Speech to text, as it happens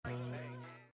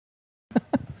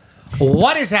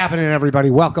What is happening, everybody?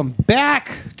 Welcome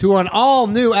back to an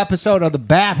all-new episode of the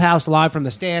Bathhouse Live from the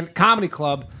Stand Comedy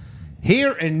Club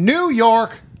here in New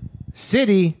York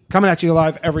City, coming at you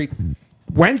live every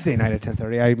Wednesday night at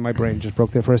 10:30. My brain just broke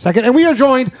there for a second. And we are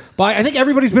joined by, I think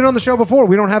everybody's been on the show before.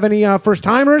 We don't have any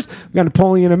first-timers. We got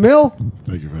Napoleon Emil.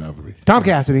 Thank you for having me. Tom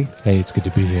Cassidy. Hey, it's good to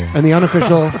be here. And the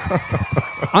unofficial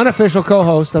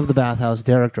co-host of the Bathhouse,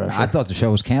 Derek Drescher. I thought the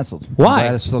show was canceled. Why?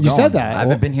 Glad it's still You going. said that. I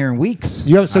haven't been here in weeks.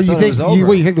 You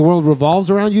think the world revolves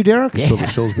around you, Derek? Yeah. So the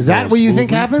show's Is that what you think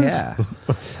happens? Yeah.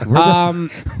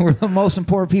 We're the most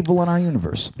important people in our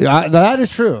universe. Yeah, that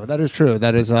is true. That is true.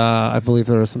 That is, I believe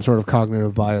there is some sort of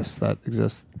cognitive bias that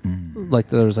exists. Like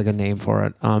there's like a name for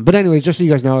it. But anyways, just so you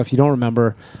guys know, if you don't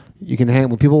remember, you can hang.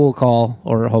 Well, people will call,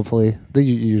 or hopefully they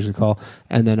usually call,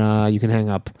 and then you can hang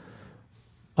up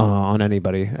on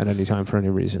anybody at any time for any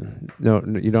reason. No,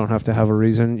 you don't have to have a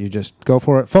reason. You just go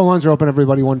for it. Phone lines are open.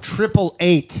 Everybody,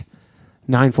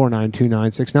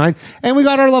 1-888-949-2969. And we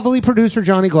got our lovely producer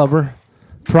Johnny Glover.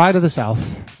 Pride of the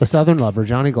South, the Southern Lover,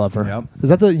 Johnny Glover. Yep. Is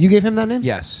that you gave him that name?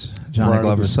 Yes. Johnny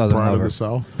Glover, Southern Pride Lover. of the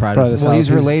South? Pride of the South. Well, he's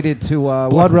related to...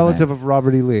 blood relative of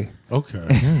Robert E. Lee.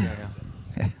 Okay.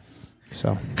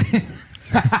 So...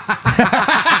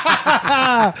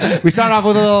 we start off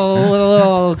with a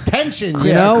little tension,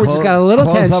 you know? We just got a little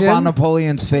close tension. up on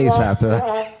Napoleon's face after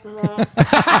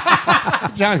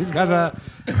that. Johnny's got the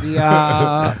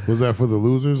Was that for the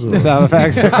losers? Or? sound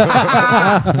effects.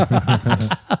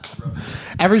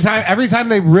 Every time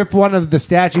they rip one of the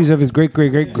statues of his great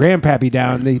grandpappy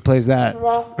down, he plays that.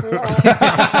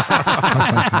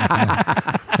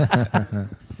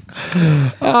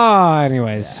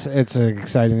 Anyways, it's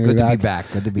exciting. Good to be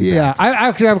back. Good to be back. I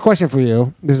actually have a question for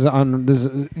you.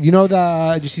 You know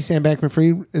did you see Sam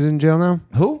Bankman-Fried is in jail now?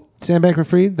 Who? Sam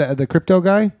Bankman-Fried, the crypto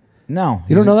guy? No.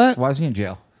 You don't know that? Why is he in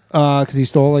jail? Because he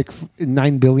stole like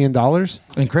 $9 billion.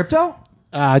 In crypto?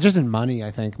 Just in money,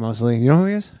 I think, mostly. You know who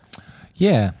he is?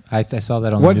 Yeah, I saw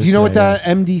that on the news. Do you know what today,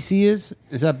 the MDC is?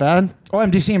 Is that bad? Oh,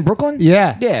 MDC in Brooklyn?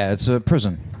 Yeah. Yeah, it's a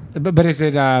prison. But is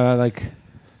it like...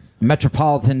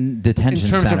 Metropolitan Detention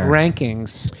In terms Center. of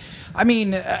rankings... I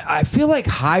mean, I feel like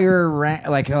higher rank,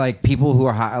 like people who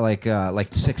are high, like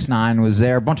 6ix9ine was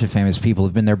there. A bunch of famous people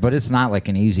have been there, but it's not like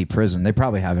an easy prison. They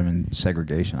probably have him in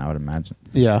segregation, I would imagine.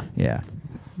 Yeah. Yeah.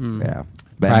 Yeah.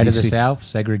 Pride of the South,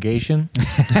 segregation.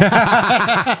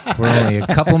 We're only a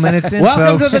couple minutes in,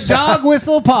 Welcome folks. to the Dog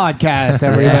Whistle Podcast,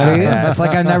 everybody. Yeah, it's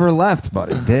like I never left,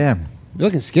 buddy. Damn. You're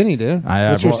looking skinny, dude.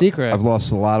 What's your secret? I've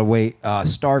lost a lot of weight.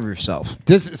 Starve yourself.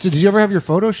 So did you ever have your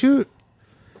photo shoot?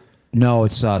 No,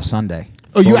 it's Sunday.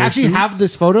 Oh, you Photo actually shoot? have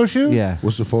this photo shoot? Yeah.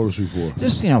 What's the photo shoot for?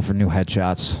 Just, for new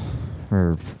headshots.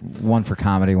 One for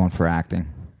comedy, one for acting.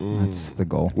 That's the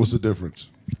goal. What's the difference?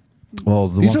 Well,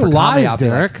 the These one are for comedy, lies, I'll be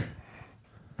like- Derek.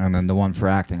 and then the one for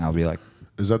acting, I'll be like,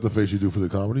 Is that the face you do for the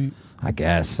comedy? I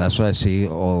guess. That's what I see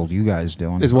all you guys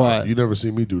doing. Is what? You never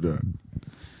see me do that.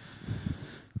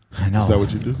 I know. Is that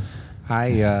what you do?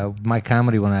 My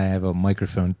comedy when I have a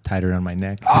microphone tied around my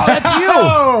neck. Oh, that's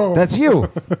you. That's you.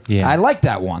 Yeah. I like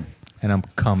that one. And I'm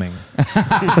coming.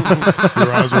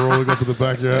 Your eyes are rolling up in the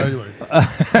back of your head. You're like,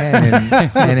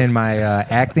 And in my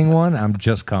acting one, I'm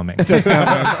just coming. This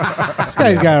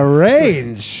guy's got a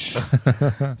range.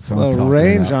 A little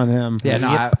range on him. Yeah.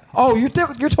 No. You're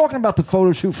talking about the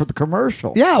photo shoot for the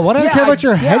commercial. Yeah, what do I care about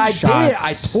your I did headshots? it.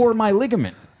 I tore my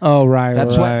ligament. Oh, right.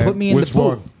 That's right. what put me in which the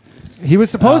boot. one? He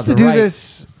was supposed to the do right.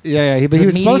 this. Yeah, he The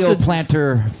was supposed medial to.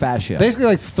 plantar fascia. Basically,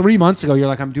 like 3 months ago, you're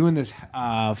like, I'm doing this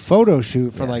photo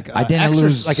shoot for like I didn't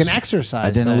lose like an exercise. I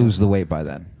didn't thing. lose the weight by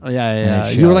then. Oh, yeah. And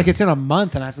it You were showed. like, it's in a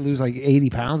month, and I have to lose like 80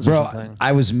 pounds or Bro, something.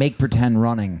 I was make pretend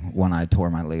running when I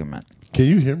tore my ligament. Can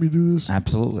you hear me do this?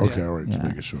 Absolutely. Okay, all right. Just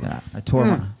making sure. Yeah, I tore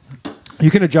my. You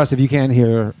can adjust if you can't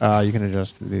hear. You can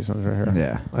adjust these ones right here.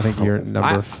 Yeah. I think you're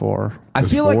number 4. I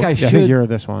There's feel like 4? I Yeah, I should. think you're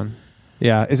this one.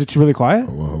 Yeah. Is it really quiet?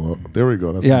 Hello. There we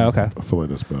go. That's Yeah, better. okay. I feel like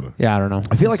that's better. Yeah, I don't know.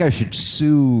 I feel like I should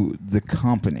sue the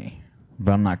company,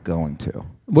 but I'm not going to.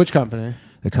 Which company?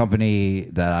 The company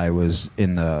that I was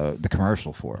in the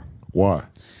commercial for, Why?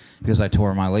 because I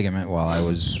tore my ligament while I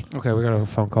was. Okay, we got a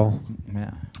phone call.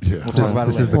 Yeah. Yeah. We'll talk about it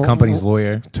This is later. the company's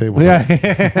lawyer. Table.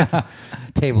 Yeah.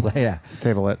 Table. Yeah.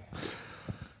 Table it.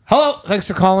 Hello. Thanks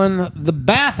for calling the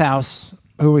Bathhouse.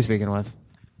 Who are we speaking with?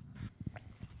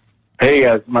 Hey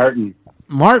guys, Martin.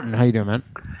 Martin. How you doing, man?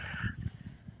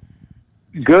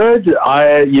 Good. It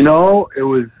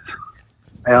was.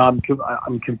 I'm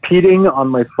competing on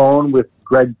my phone with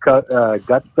Greg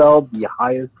Gutfeld, the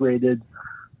highest-rated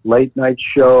late-night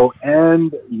show,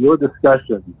 and your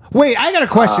discussion. Wait, I got a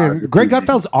question. Greg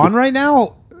Gutfeld's on right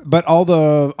now, but all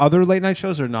the other late night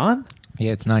shows are not?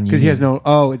 Yeah, it's non-union. Because he has no.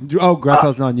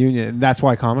 Grunfeld's non-union, and that's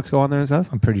why comics go on there and stuff.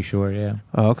 I'm pretty sure. Yeah.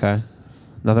 Oh, okay.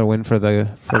 Another win for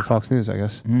Fox News, I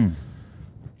guess.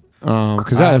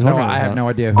 Because I have no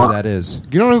idea who that is.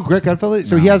 You don't know who Greg Gutfeld is?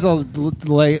 So he has a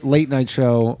late night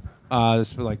show.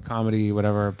 This is like comedy,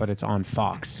 whatever, but it's on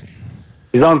Fox.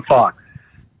 He's on Fox.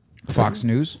 Fox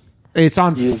News? It's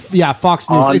on Fox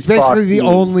News. It's basically the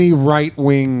only right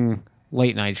wing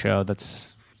late night show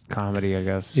that's comedy, I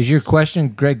guess. Is your question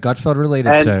Greg Gutfeld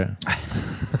related, sir?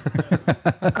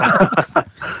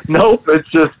 Nope, it's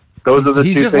just those are the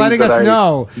he's two just things letting that us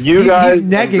know. He's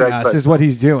negging us is what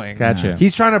he's doing. Gotcha.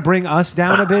 He's trying to bring us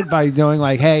down a bit by knowing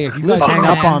like, hey, if you guys hang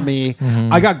up on me,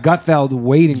 I got Gutfeld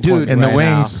waiting for me in the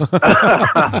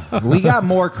right wings. We got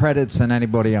more credits than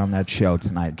anybody on that show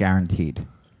tonight, guaranteed.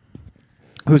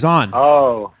 Who's on?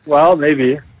 Oh, well,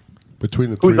 maybe.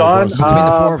 Between the Who's three on? of us. Between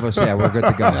the four of us, yeah, we're good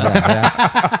to go.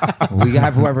 Yeah. We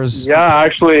have whoever's... Yeah,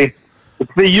 actually,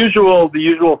 it's the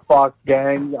usual Fox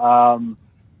gang. All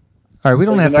right, we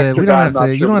don't have to. You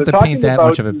don't have to paint that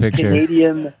much of a picture.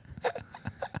 Canadian,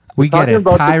 We get it.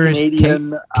 Tyrus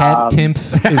Cat Timp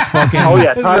is fucking. Oh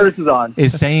yeah, Tyrus is on.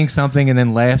 Is saying something and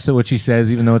then laughs at what she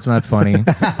says, even though it's not funny.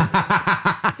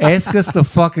 Ask us the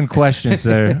fucking question,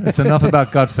 sir. It's enough about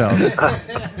Gutfeld.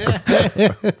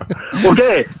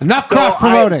 Okay, Enough cross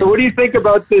promoting. So what do you think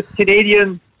about this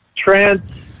Canadian trans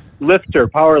lifter,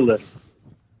 power lift?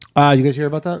 You guys hear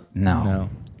about that? No.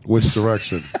 Which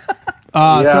direction?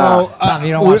 So Tom,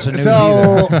 you don't watch the news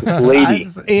either. Lady.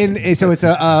 So it's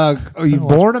you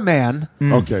born a man,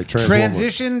 Okay, trans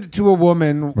transitioned to a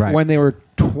woman Right. when they were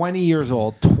 20 years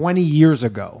old, 20 years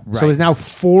ago. So Right. is now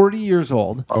 40 years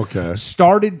old. Okay.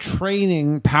 Started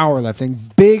training powerlifting.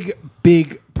 Big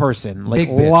person, like Big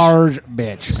bitch. large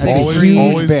bitch. Like a Always- huge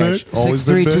always bitch. big? Always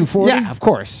been 6'3", big? 240? Yeah, of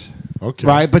course. Okay.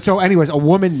 Right, but so anyways, a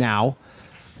woman now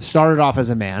started off as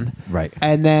a man, Right.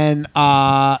 and then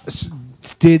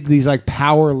did these like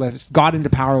power lifts, got into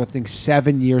powerlifting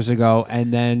 7 years ago,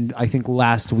 and then I think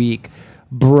last week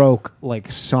broke like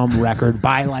some record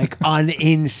by like an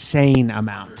insane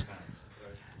amount.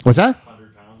 What's that?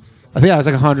 I think I was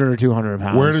like 100 or 200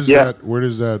 pounds. Where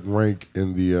does that rank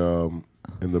in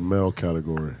the male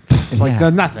category? like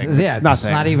nothing? Yeah, It's nothing.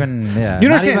 It's not even. Yeah, You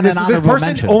not understand? even This an honorable person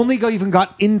mention. only even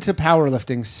got into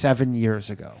powerlifting 7 years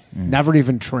ago. Never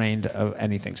even trained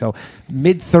anything. So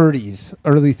mid 30s,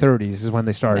 early 30s is when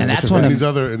they started. And which that's is when like-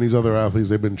 These other athletes,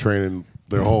 they've been training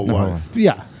their whole life.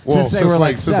 yeah. Since they were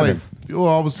like 7. Well,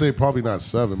 I would say probably not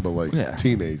 7, but like Yeah.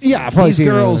 teenage. Yeah, probably These seen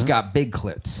it. girls got big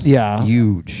clits. Yeah.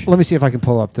 Huge. Let me see if I can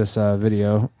pull up this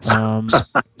video.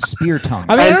 Spear tongue.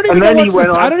 I mean, And- I don't and even then know he what's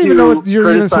went I on don't even know to what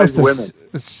you're even supposed criticize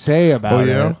to say about Oh,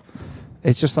 yeah? it.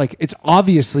 It's just like it's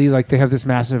obviously like they have this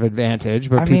massive advantage,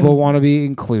 but I people mean- want to be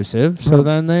inclusive. So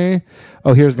then they,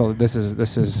 here's the this is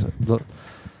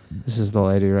the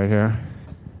lady right here.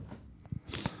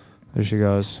 There she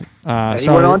goes. He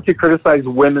went on to criticize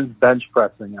women's bench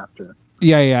pressing after.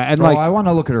 and Oh, like I want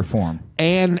to look at her form.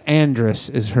 Ann Andrus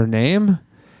is her name,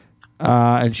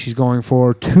 and she's going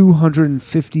for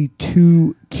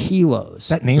 252 kilos.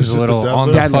 That name's Is a this little the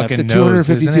on the deadlift? fucking nose,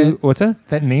 isn't it? What's that?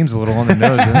 That name's a little on the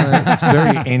nose, isn't it? It's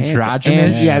very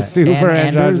androgynous. Yeah, super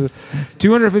And androgynous.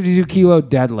 252 kilo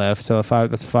deadlift. So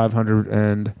that's 500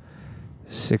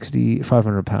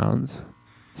 pounds.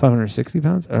 560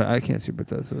 pounds? Or I can't see what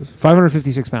this is.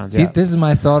 556 pounds. Yeah. This is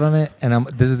my thought on it, and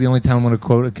this is the only time I'm going to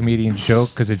quote a comedian's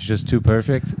joke because it's just too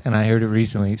perfect. And I heard it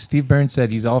recently. Steve Burns said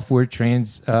he's all for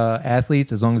trans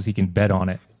athletes as long as he can bet on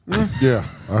it. Yeah,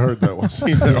 I heard that one.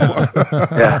 Seen that one.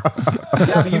 Yeah.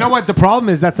 Yeah, but you know what? The problem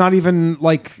is that's not even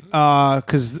like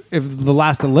because if the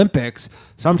last Olympics,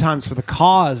 sometimes for the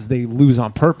cause they lose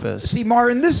on purpose. See,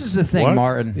 Martin, this is the thing, What?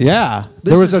 Martin. Yeah,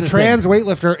 This there was is a the trans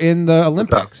weightlifter in the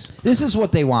Olympics. This is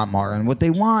what they want, Martin. What they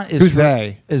want is Who's for,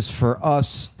 they? is for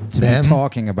us to Them? be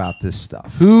talking about this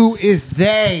stuff. Who is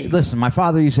they? Listen, my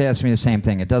father used to ask me the same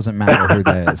thing. It doesn't matter who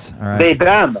they is. All right, They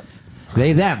them.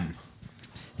 they them.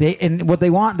 They and what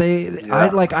they want.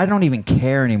 I don't even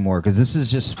care anymore because this is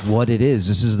just what it is.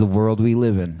 This is the world we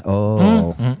live in.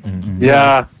 Oh,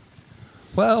 Yeah.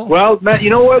 Well, man, you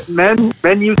know what? Men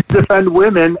used to defend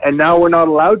women, and now we're not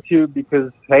allowed to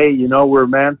because, hey, we're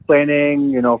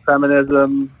mansplaining,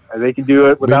 feminism. And they can do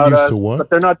it without used us. to what? But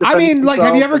they're not. I mean, like,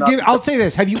 have you ever given? given? I'll say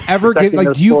this: have you ever protecting given? Like,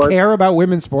 their do you sport. care about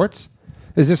women's sports?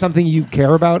 Is this something you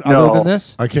care about No. other than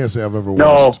this? I can't say I've ever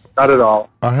No, watched. not at all.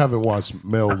 I haven't watched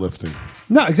male lifting.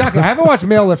 No, exactly. I haven't watched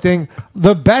male lifting.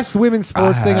 The best women's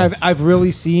sports thing I've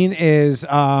really seen is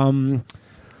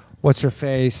what's her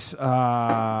face?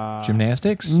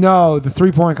 Gymnastics? No, the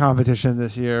 3-point competition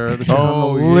this year. The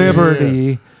Oh, yeah.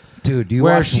 Liberty. Dude, you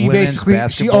where watch she women's basically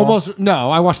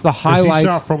basketball? I watched the And highlights.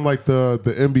 she shot from like the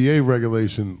NBA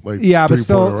regulation, like Yeah, but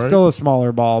three-pointer, right? still a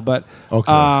smaller ball. But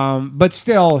Okay. but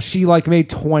still, she like made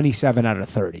 27 out of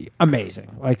 30.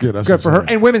 Amazing, like Yeah, that's good for her.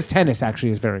 insane. And women's tennis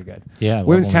actually is very good. Yeah, I love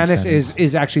women's women's tennis tennis.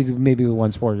 is actually maybe the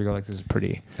one sport you go like, this is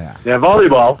pretty. Yeah,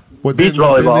 volleyball. But Beach then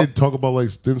volleyball. they talk about like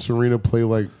didn't Serena play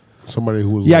like somebody who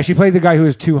was Yeah, like, she played the guy who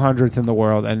was 200th in the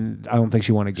world, and I don't think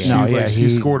she won a game. she, No, like, yeah, she he-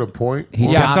 scored a point.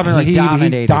 Yeah, something like he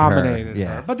dominated her. dominated her.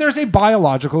 Yeah. But there's a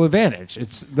biological advantage.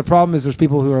 It's the problem is there's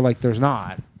people who are like there's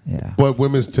not. Yeah. But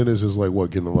women's tennis is like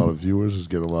what, getting a lot of viewers, is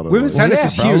getting a lot of Women's like, tennis yeah,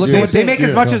 is bro. huge. Look at They, what they they- make as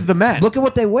yeah, much no. as the men. Look at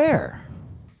what they wear.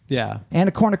 Yeah.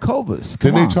 Anna Kournikovas. Didn't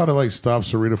Come on. they try to like stop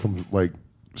Serena from like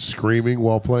screaming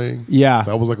while playing? Yeah.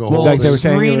 That was like a Well, whole Like they thing. were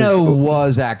saying it Serena was-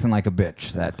 was acting like a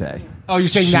bitch that day. Oh, you're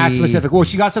saying that She- specific? Well,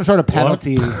 she got some sort of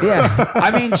penalty. Yeah,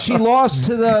 I mean, she lost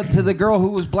to the girl who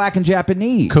was black and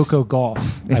Japanese. Coco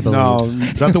Golf, I believe. No,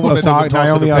 Is that the one that doesn't talk to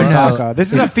Naomi the press? Osaka.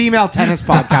 This is a female tennis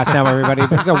podcast now, everybody.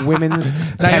 This is a women's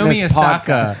Naomi tennis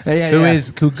Osaka, podcast. Yeah, who yeah. is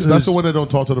So that's the one that don't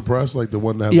talk to the press, like the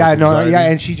one that has Yeah, like, no, anxiety? yeah,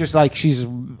 and she just like she's.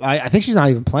 I think she's not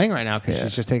even playing right now because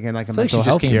she's just taking like a I feel like she mental just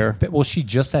health came. year. Well, she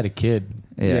just had a kid.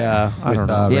 Yeah, I with, don't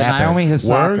know. Yeah, rapper. Naomi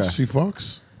Osaka. Word? She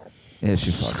fucks? Yeah,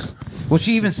 she fucks. Well,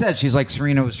 she even said she's like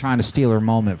Serena was trying to steal her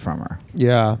moment from her.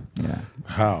 Yeah, Yeah,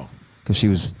 How? because she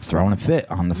was throwing a fit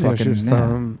on the yeah, fucking. she was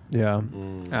yeah. yeah.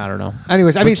 I don't know.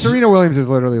 Anyways, I mean, Serena Williams is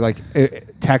literally like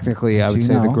technically, I would you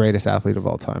say the know? greatest athlete of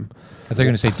all time. I thought you were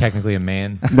going to say technically a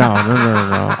man. No.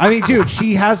 I mean, dude,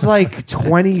 she has like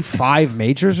 25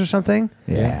 majors or something.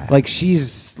 Yeah. Like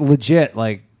she's legit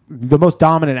like the most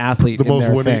dominant athlete The in most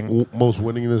their winning, thing. most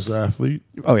winningest athlete?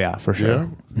 Oh yeah, for sure.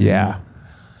 Yeah?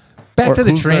 Back to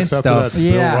the Who's trans next after stuff. that?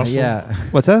 Bill Yeah, Russell? yeah.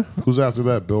 What's that? Who's after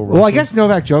that? Bill Russell? Well, I guess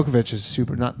Novak Djokovic is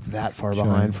not that far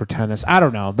behind for tennis. I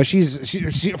don't know, but she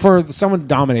for someone to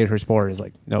dominate her sport is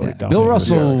like nobody. Bill dominated her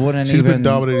Russell sport. wouldn't She's even. been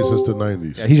dominating since the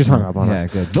 90s. Yeah, he just hung up on Yeah,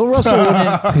 us. good. Bill Russell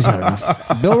wouldn't. He's had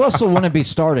enough. Bill Russell wouldn't be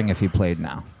starting if he played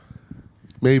now.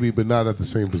 Maybe, but not at the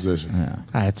same position.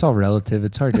 Yeah. It's all relative.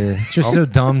 It's hard to. It's just so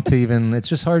dumb to even. It's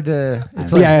just hard to.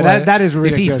 It's Yeah, what- that is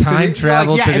ridiculous. If he 'Cause time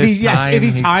traveled like, to yeah, this time, if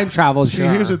he time travels. See,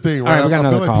 here's the thing, All right? we got I feel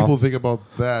another like call. people think about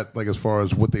that, like as far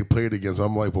as what they played against.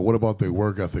 I'm like, but what about their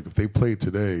work ethic? If they played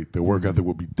today, their work ethic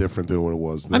would be different than what it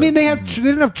was then. I mean, they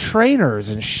didn't have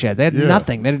trainers and shit. They had Yeah.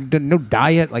 nothing. They did no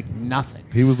diet, like nothing.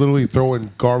 he was literally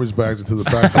throwing garbage bags into the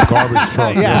back of the garbage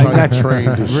truck. Yeah, That's how exactly. he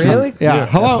trained to shoot. Really? Yeah.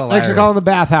 Hello. That's Thanks for hilarious. calling the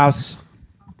bathhouse.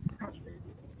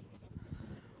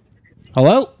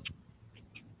 Hello.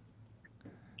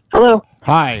 Hello.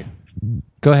 Hi.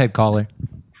 Go ahead, caller.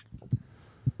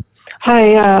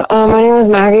 Hi, my name is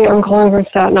Maggie. I'm calling from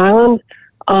Staten Island.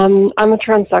 I'm a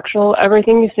transsexual.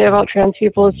 Everything you say about trans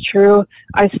people is true.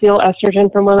 I steal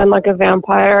estrogen from women like a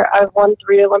vampire. I've won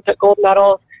 3 Olympic gold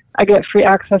medals. I get free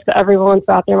access to every woman's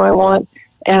bathroom I want,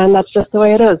 and that's just the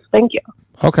way it is. Thank you.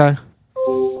 Okay.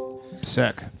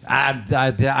 Sick.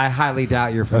 I highly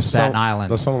doubt you're from That Staten sound-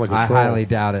 Island. that sounded like a I troll. highly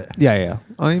doubt it. Yeah.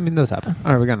 I mean, those happen.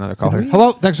 All right, we got another call here.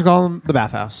 Hello. Thanks for calling the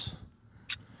bathhouse.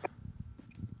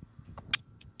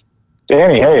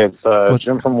 Danny, hey, it's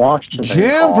Jim from Washington.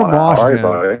 Jim from How are you,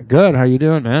 Washington. buddy? Good. How you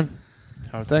doing, man?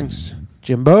 How are things?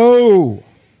 Jimbo.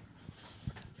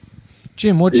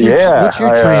 Jim, what's Yeah,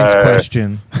 your I, trans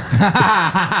question?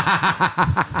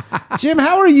 Jim,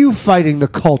 how are you fighting the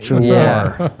culture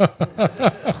Yeah. war?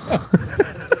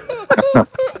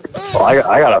 Well,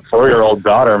 I got a 4-year-old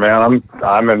daughter, man.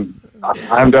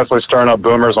 I'm definitely stirring up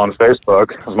boomers on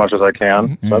Facebook as much as I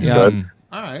can. That's Yeah. good.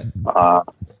 All right. Uh,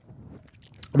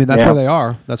 I mean, that's Yeah. where they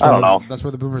are. That's I where don't know. That's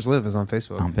where the boomers live is on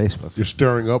Facebook. On Facebook. You're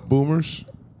stirring up boomers?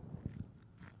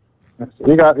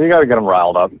 you got to get them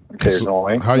riled up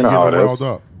occasionally. How you you know how getting it is. riled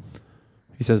up?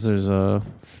 He says there's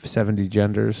 70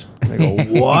 genders. They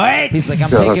go, what? He's like,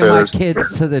 I'm Yeah, taking my there's-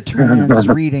 kids to the trans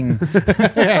reading. Took a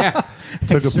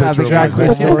picture of my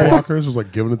Extravaganza. football blockers. Was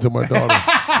like giving it to my daughter.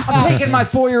 I'm taking my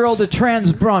 4-year-old to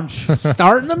trans brunch.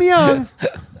 Starting them young.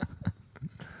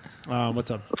 What's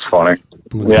up? It's funny.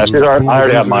 Boomers Yeah, losing- I boomers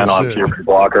already have losing mine their on shit. puberty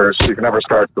blockers. You can never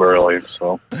start too early.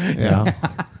 So Yeah.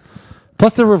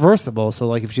 Plus, they're reversible. So,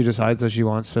 like, if she decides that she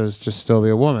wants to just still be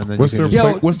a woman, then What's you their can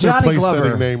just, Yo, what's their Johnny place Glover.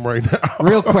 setting name right now?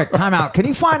 Real quick, time out. Can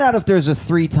you find out if there's a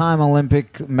 3-time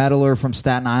Olympic medaler from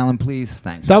Staten Island, please?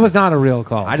 Thanks. that was not a real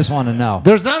call. I just want to know.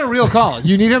 There's not a real call.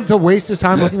 You need him to waste his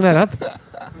time looking that up?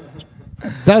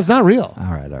 That's not real. All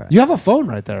right. You have a phone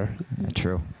right there. Yeah,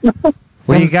 true.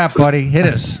 What do you got, buddy? Hit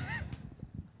us.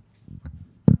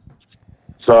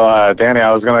 So, Danny,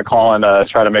 I was going to call and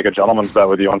try to make a gentleman's bet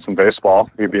with you on some baseball.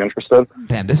 If you'd be interested.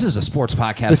 Damn, this is a sports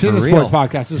podcast. This is a real. sports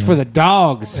podcast. This is for the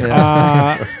dogs. Even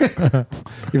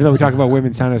though we talk about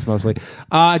women's tennis mostly.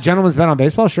 Gentlemen's bet on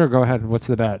baseball? Sure, go ahead. What's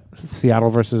the bet? Seattle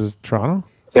versus Toronto?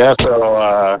 Yeah,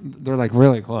 so... They're like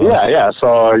really close. Yeah.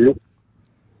 So,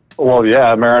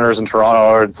 Mariners and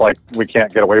Toronto, it's like we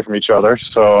can't get away from each other.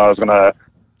 So I was going to...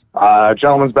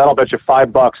 gentlemen's bet, I'll bet you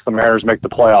 $5 the Mariners make the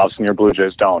playoffs and your Blue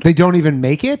Jays don't. They don't even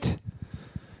make it?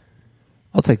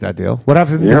 I'll take that deal. What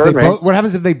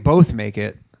happens if they both make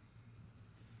it?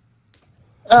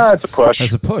 It's a push.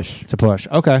 It's a push. It's a push.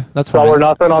 Okay, that's fine. Double or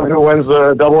nothing on who wins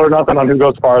the double or nothing on who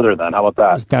goes farther. Then how about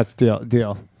that? That's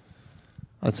deal.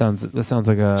 That sounds like a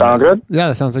sound good. Yeah,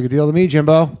 that sounds like a deal to me,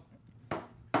 Jimbo.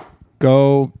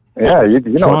 Go. Yeah, you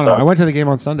know. Toronto. I went to the game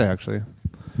on Sunday actually.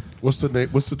 What's the name?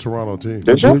 What's the Toronto team?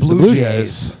 Did you? Blue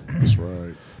Jays. That's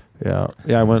right.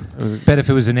 Yeah, I went. Bet if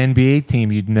it was an NBA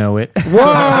team, you'd know it.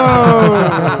 Whoa!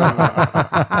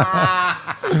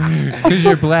 Because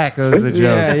you're black. That was the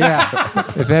joke. Yeah.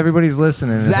 If everybody's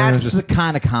listening, That's the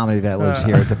kind of comedy that lives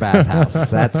here at the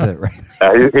bathhouse. That's it, right?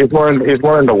 Yeah, he's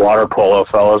more into water polo,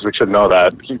 fellas. We should know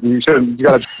that. You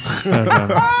got to.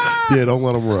 Yeah, don't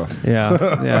let them rough.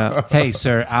 Yeah. Hey,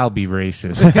 sir, I'll be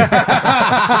racist.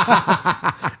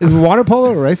 Is water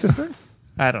polo a racist thing?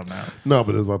 I don't know. No,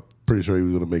 but I'm pretty sure he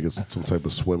was going to make it some type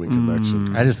of swimming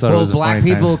connection. I just thought it was a black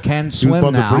funny people time. can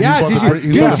swim now. Yeah,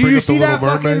 did you see that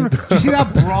fucking? Did you see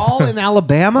that brawl in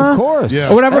Alabama? Of course. Yeah.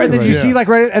 Or whatever, and then you Yeah.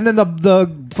 see and then the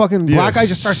fucking black guy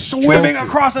just starts swimming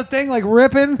across a thing like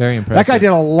ripping. Very impressive. That guy did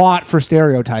a lot for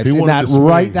stereotypes He in wanted that to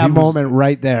swing. that He was- moment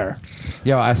right there.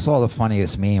 Yo, I saw the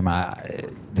funniest meme.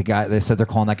 The guy, they said they're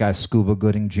calling that guy Scuba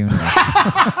Gooding Jr.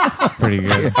 Pretty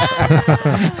good.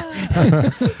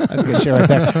 That's good shit right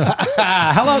there.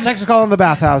 Hello, next call in the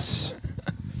bathhouse.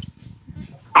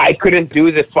 I couldn't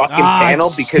do the fucking panel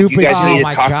because you stupid guys shit. need Oh to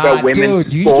my talk god, about women's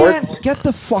dude! You sports. can't get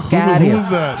the fuck out of here. who's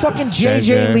that? Fucking It's JJ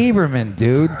JJ. Lieberman,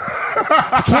 dude.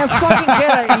 You can't fucking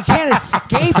get it. You can't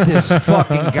escape this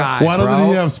fucking guy. Why doesn't bro.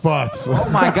 he have spots? Oh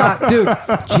my god, dude!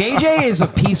 JJ is a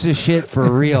piece of shit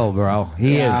for real, bro.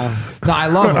 He is. No, I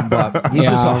love him, but he's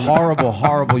just a horrible,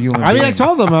 horrible human I mean, being. I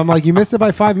told him, I'm like, you missed it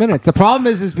by 5 minutes. The problem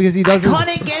is because he does his.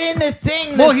 couldn't get in the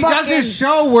thing. Well, he does his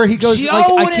show where he goes. Joe like,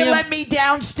 I wouldn't can't. let me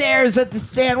downstairs at the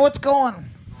stand. What's going?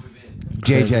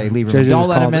 JJ Lieberman. JJ Don't just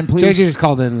let him called in, please. JJ just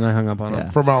called in and I hung up on him.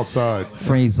 From outside.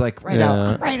 He's like right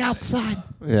Yeah. right outside.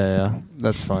 Yeah,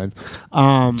 that's fine. It's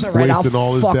all right, Wasting I'll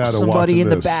all his fuck data somebody watching in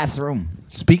the this. bathroom.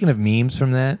 Speaking of memes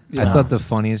from that, I Yeah. thought the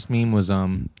funniest meme was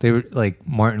they were like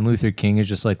Martin Luther King is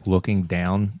just like looking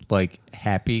down, like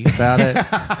happy about it.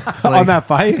 It's On like- that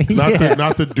fight?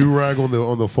 Not the do rag on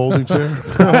the folding chair.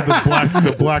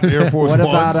 the black Air Force What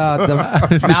Ones. about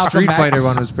the The Malcolm Street X? Fighter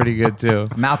one was pretty good too.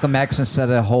 Malcolm X, instead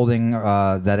of holding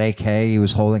that AK, he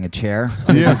was holding a chair.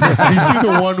 Yeah, you see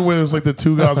the one where it's like the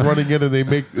two guys running in and they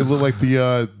make it look like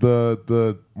the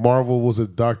Marvel, was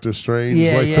it Doctor Strange?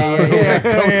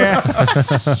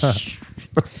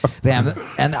 Damn,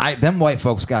 them white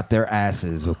folks got their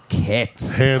asses kicked.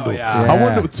 Handle. yeah. I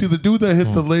wonder. See, the dude that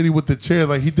hit the lady with the chair,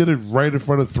 like he did it right in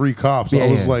front of 3 cops. Yeah, I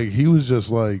was yeah. like, he was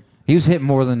just like. He was hitting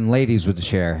more than ladies with the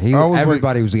chair.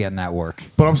 Everybody was getting that work.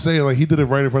 But I'm saying, like, he did it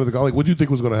right in front of the guy. Like, what do you think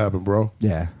was going to happen, bro?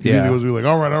 Yeah. You think it was like,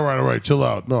 all right, chill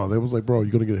out. No, they was like, bro,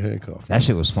 you're going to get handcuffed. That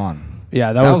shit was fun.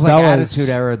 Yeah, That was like Attitude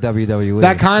Era WWE.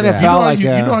 That kind of You know, felt how like you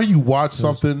know how you watch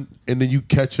something and then you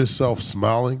catch yourself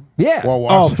smiling? Yeah. While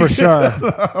watching. for sure.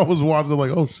 I was watching it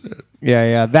like, oh, shit.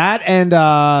 Yeah. That and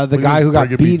the It guy was who got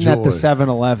bringing me beaten at the joy.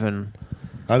 7-Eleven.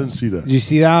 I didn't see that. Did you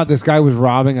see that? This guy was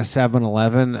robbing a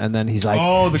 7-Eleven, and then he's like,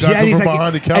 Oh, the guy and he's from like,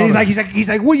 behind the and he's counter. like, he's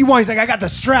like, what do you want? He's like, I got the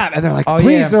strap, and they're like, Oh,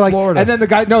 please, yeah, they're like, Florida. and then the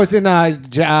guy, no, it's in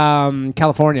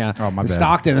California, Oh, my in bad.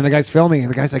 Stockton, and the guy's filming, and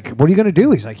the guy's like, what are you gonna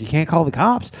do? He's like, you can't call the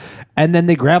cops, and then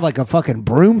they grab like a fucking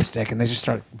broomstick and they just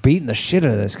start beating the shit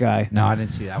out of this guy. No, I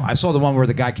didn't see that. I saw the one where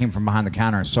the guy came from behind the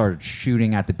counter and started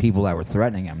shooting at the people that were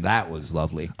threatening him. That was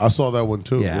lovely. I saw that one,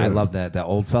 too. Yeah, I love that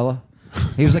old fella.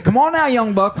 He was like, "Come on now,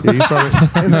 young buck." Yeah, he started,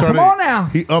 Come on now.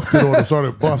 He upped it on him,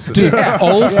 started busting. Dude,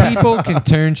 old people can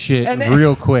turn shit And then-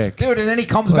 real quick. Dude, and then he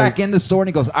comes back in the store and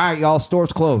he goes, "All right, y'all,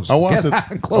 store's closed." I watched Get it.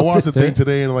 out and I close watched it. the thing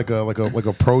today in like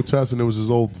a protest, and there was this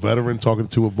old veteran talking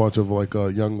to a bunch of like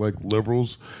young like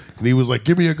liberals, and he was like,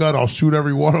 "Give me a gun, I'll shoot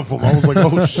every one of them." I was like,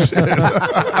 "Oh shit!"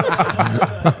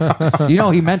 You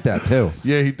know, he meant that too.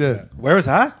 Yeah, he did. Where was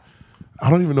that? I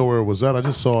don't even know where it was at. I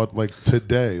just saw it like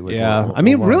today. Like, I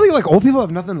mean, really, like old people have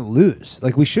nothing to lose.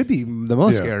 Like we should be the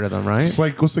most scared of them, right? It's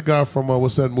like what's the guy from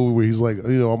what's that movie where he's like,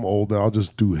 I'm old now. I'll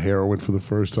just do heroin for the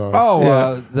first time.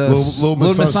 Oh, the Little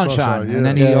Miss Sunshine, yeah. and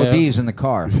then he ODs in the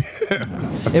car.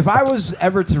 If I was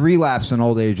ever to relapse in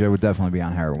old age, I would definitely be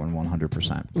on heroin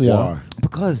 100%. Yeah. Why?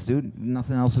 Because, dude,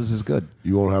 nothing else is as good.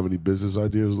 You won't have any business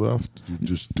ideas left? You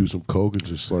just do some coke and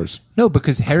just start. No,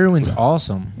 because heroin's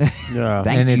awesome. Yeah.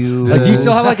 Thank And it's you. Like, do you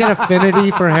still have like an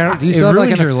affinity for heroin? Do you It still have like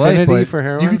ruins an your life, affinity but for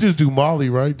heroin? You can just do Molly,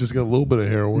 right? Just get a little bit of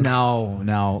heroin.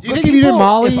 No. You think if you did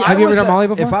Molly, have you ever done Molly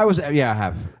before? If I was, yeah, I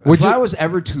have. If I was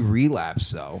ever to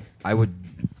relapse, though, I would,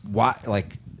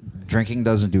 like, drinking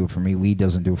doesn't do it for me. Weed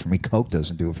doesn't do it for me. Coke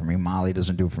doesn't do it for me. Molly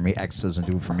doesn't do it for me. X doesn't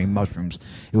do it for me. Mushrooms,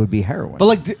 it would be heroin. But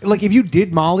like if you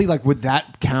did Molly, like would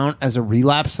that count as a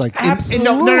relapse? Like absolutely.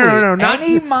 No, not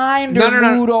any mind or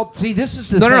mood. See, this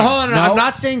is the no, thing. hold on. I'm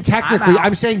not saying technically.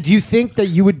 I'm saying, do you think that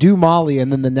you would do Molly and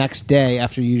then the next day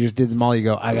after you just did the Molly, you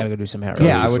go, I gotta go do some heroin?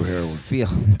 Yeah, I would feel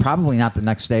probably not the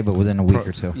next day, but within a week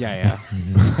or two. Yeah.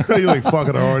 You're like, fuck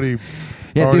it, I already.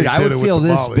 Yeah, already dude, I did would it feel with the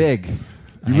this Molly. big.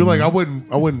 You'd be like, I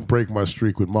wouldn't break my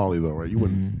streak with Molly though, right? You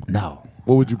wouldn't. No.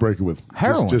 What would you break it with?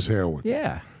 Heroin. Just heroin.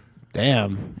 Yeah.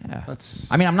 Damn. Yeah.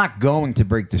 That's. I mean, I'm not going to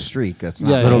break the streak. That's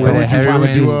not. Yeah, Little Where bit would of you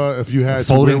heroin, do if you had to?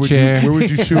 folding chair. Where would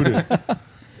you shoot it?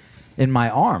 In my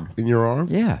arm. In your arm?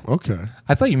 Yeah. Okay.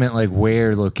 I thought you meant like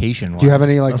where location was. Do you have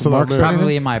any like That's what I marks? meant. or anything?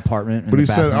 Probably in my apartment. But he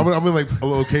said, I'm in like a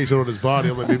location on his body.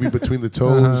 I'm like maybe between the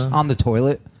toes. on the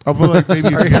toilet. I feel like maybe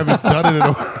if you haven't done it in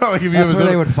a while, like if you That's haven't where done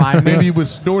they it, would find me. maybe you would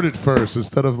snort it first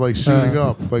instead of like shooting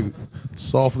up. Like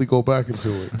softly go back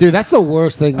into it. Dude, that's the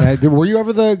worst thing. Were you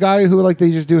ever the guy who like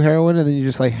they just do heroin and then you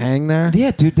just like hang there?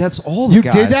 Yeah, dude, that's all the You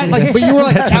guys. did that, like, but you were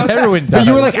like That's out, what heroin but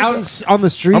you were does. like out on the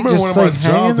street. I remember just, one of my like,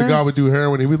 hanging jobs, the there? guy would do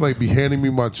heroin. He would like be handing me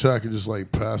my check and just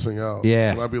like passing out.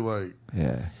 Yeah. And I'd be like,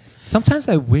 Yeah. Sometimes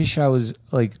I wish I was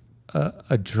like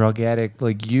a drug addict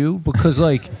like you, because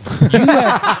like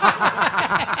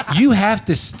you have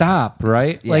to stop,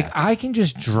 right? Yeah. Like I can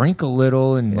just drink a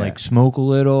little and like smoke a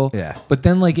little, Yeah. but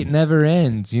then like it never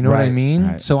ends. You know what I Right, mean?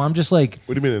 right. So I'm just like,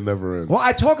 what do you mean it never ends? Well,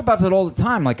 I talk about that all the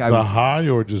time. Like The high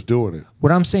or just doing it?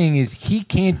 what I'm saying is he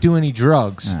can't do any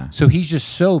drugs, Yeah. so he's just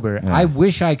sober. Yeah. I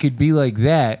wish I could be like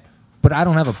that, but I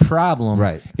don't have a problem.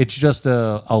 Right. It's just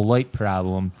a light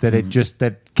problem that it just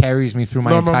that carries me through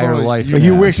my No, entire like, life.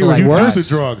 You wish it until was I You worse? do die. the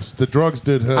drugs. The drugs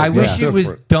did him. I wish Yeah. it was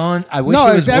Different. done. I wish No,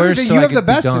 it was it's everything. worse so You I have could the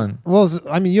best. be done. Well,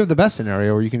 I mean, you have the best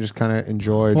scenario where you can just kind of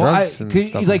enjoy Well, drugs I- and could-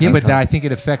 stuff. like, Yeah, you but I think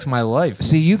it affects my life.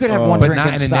 See, you could have one but drink not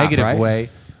and in a stop, negative right? way.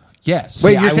 Yes.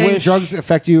 Wait, See, you're I saying wish- drugs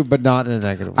affect you, but not in a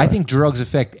negative way? I think drugs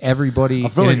affect everybody I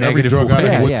feel in like a every negative drug way.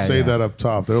 addict Yeah, would yeah, say yeah. that up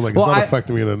top. They're like, it's Well, not I-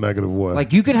 affecting me in a negative way.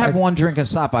 Like you could have one drink and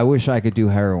stop. I wish I could do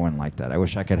heroin like that. I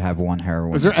wish I could have one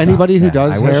heroin. Is there and stop. anybody who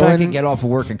does I wish I heroin? could get off of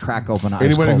work and crack open ice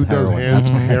Anybody who cold does heroin.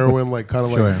 heroin, like kind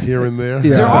of like here and there.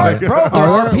 Yeah. There are, bro. There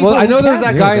are people. Well, I know who there's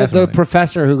can. that guy, the definitely.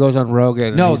 professor who goes on Rogan.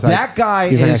 and No, he's like- that guy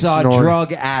he's like is a snore-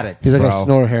 drug addict. He's like bro. a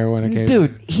snore heroin occasionally.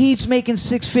 Dude, he's making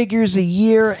 6 figures a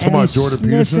year and about he's Jordan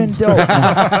sniffing Peterson? dope.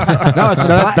 No, it's a,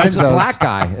 that's it's a Benzos. black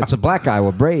guy. It's a black guy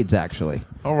with braids, actually.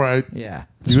 All right. Yeah.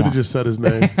 You would have just said his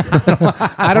name.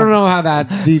 I don't know how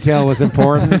that detail was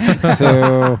important.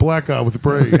 So Black guy with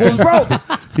braids. Bro,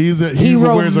 He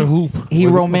ro- wears a hoop. He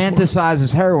Like,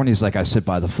 romanticizes heroin. He's like, I sit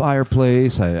by the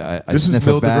fireplace. I This is sniff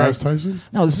Neil a bag. deGrasse Tyson?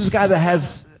 No, this is a guy that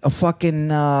has a fucking.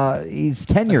 He's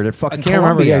tenured at fucking I can't remember.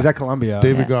 Columbia. Yeah, he's at Columbia.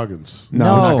 David Goggins. No,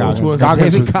 No. not Which Goggins. one?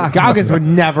 Goggins, David was- Goggins. Goggins would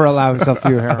never allow himself to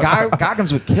do heroin.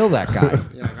 Goggins would kill that guy.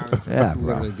 Yeah, bro.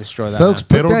 Literally destroy that. Folks, man.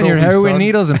 They put don't down know your me, heroin son.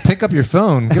 needles and pick up your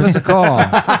phone. Give us a call.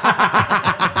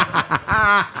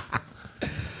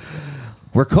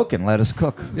 We're cooking. Let us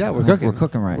cook. Yeah, we're cooking. We're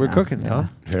cooking right We're now. cooking, Yeah. huh?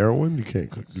 Heroin? You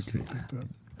can't cook. You can't cook that.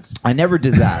 I never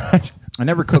did that. I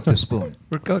never cooked a spoon.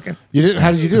 We're cooking. You didn't?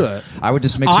 How did you do it? I would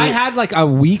just mix I it. had like a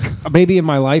week, maybe in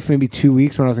my life, maybe 2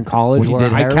 weeks when I was in college, When you where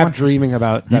did I heroin? kept dreaming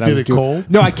about that. I did was it doing, cold?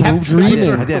 No, I kept dreaming.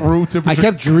 I did. Room I temperature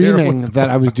kept dreaming heroin. that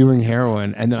I was doing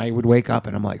heroin, and then I would wake up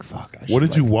and I'm like, "Fuck!" I should, What did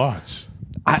like, you watch?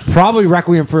 Probably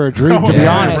Requiem for a Dream, to be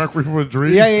Yeah, honest. Requiem for a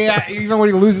Dream? Yeah. Even when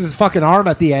he loses his fucking arm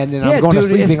at the end, and I'm going to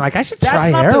sleep, it's- being like, "I should that's try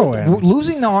not heroin."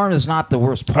 losing the arm is not the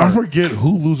worst I part. forget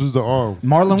who loses the arm.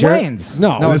 Marlon Jared- Wayans.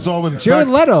 No, It's all in Jared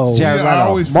fact- Leto. Jared Yeah, I Leto.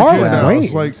 always forget Marlon now. It's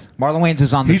Wayans. like Marlon Wayans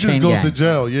is on the he just chain goes gang. to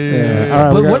jail. Yeah. All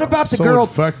right, But we what got- about the so girl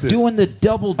infected. doing the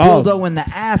double Oh. dildo in the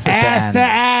ass at ass the to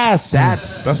end?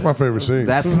 ass. That's my favorite scene.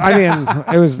 That's I mean,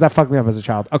 it was that fucked me up as a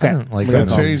child. Okay, don't like that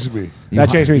that. changed me. That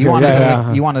changed me you too. Wanted Yeah, to yeah.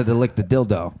 lick, you wanted to lick the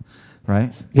dildo,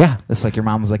 right? Yeah. It's like your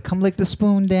mom was like, "Come lick the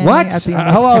spoon, Danny." What? at the end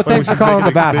of- Hello, thanks for calling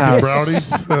the Making bathhouse.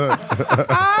 brownies.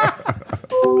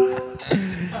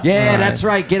 Yeah, that's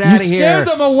right. Get out of here. You scared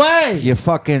them away. You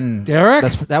fucking Derek?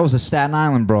 That was a Staten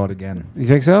Island broad again. You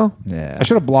think so? Yeah. I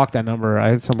should have blocked that number. I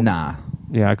had some. Nah.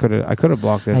 Yeah, I could have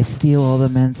blocked it. I steal all the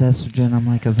men's estrogen. I'm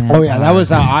like a vampire. Oh yeah, that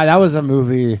was a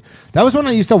movie. That was when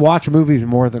I used to watch movies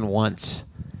more than once.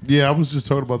 Yeah, I was just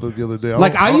talking about that the other day.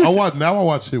 Like, I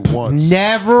watch it once.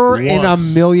 Never in a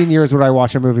million years would I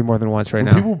watch a movie more than once right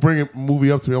now. People bring a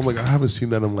movie up to me. I'm like, I haven't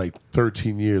seen that in like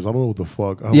 13 years. I don't know what the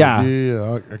fuck. I'm Yeah.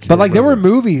 like, I can't But like there were remember.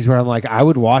 movies where I'm like, I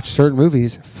would watch certain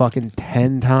movies fucking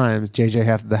 10 times. JJ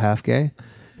half gay.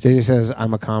 JJ says,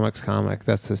 I'm a comics comic.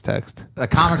 That's his text. A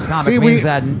comics comic See, means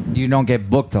that you don't get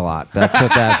booked a lot. That's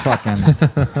what that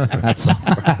fucking.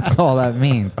 That's all that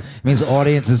means. It means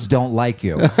audiences don't like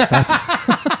you. That's.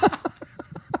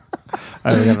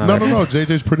 All right, No.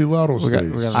 JJ's pretty loud on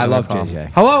stage. I love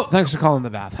JJ. Hello. Thanks for calling the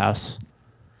bathhouse.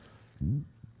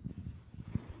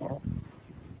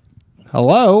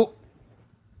 Hello.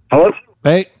 Hello?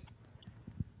 Hey.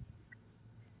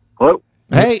 Hello?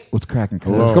 Hey. What's cracking?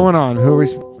 What's going on? Who are we?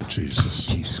 Jesus.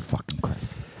 Jesus fucking Christ.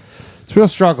 It's a real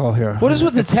struggle here. What is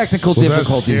with the technical Was that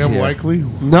difficulties scam here? likely?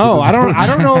 No, I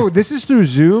don't know. This is through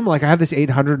Zoom. Like I have this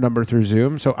 800 number through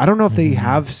Zoom, so I don't know if they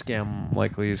have scam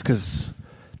likelies because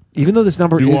even though this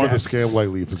number You is are the scam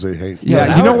likely if it's a hate.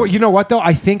 yeah, you know what though?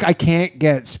 I think I can't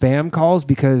get spam calls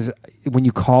because when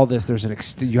you call this, there's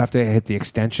you have to hit the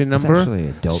extension That's number. actually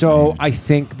a dope so name. I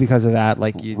think because of that,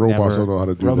 like you Robots never, don't know how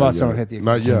to do that robots yet. don't hit the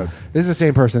Not extension. yet. This is the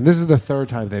same person. This is the third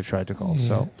time they've tried to call.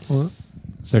 So Well,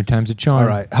 third time's a charm. all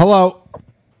right, hello,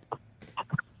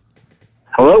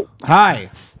 Hello? hi.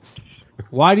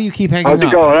 Why do you keep hanging How's it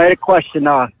up? going? I had a question.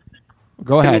 Go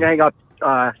I ahead. didn't hang up.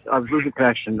 I was losing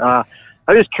connection. I'm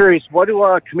just curious. What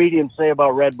do comedians say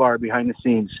about Redbar behind the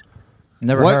scenes?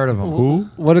 Never What? heard of him. Who?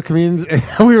 What a comedians!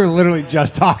 We were literally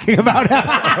just talking about it.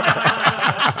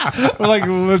 We're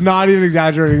like not even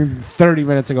exaggerating. 30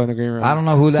 minutes ago in the green room. I don't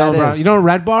know who that Someone is. brought- You know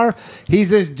Redbar? He's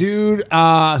this dude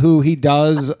who he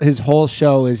does. His whole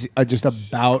show is just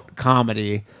about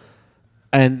comedy.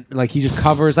 And like he just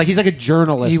covers, like he's like a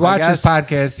journalist. He I watches guess.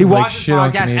 podcasts He and, like, watches shit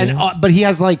on podcasts, and comedians. but he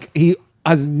has like he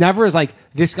has never is like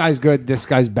this guy's good, this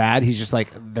guy's bad. He's just like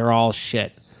they're all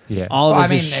shit. Yeah. all of Well, us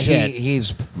I mean, is shit.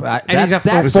 he's and he's a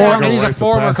sounds-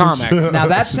 former Passage. comic. now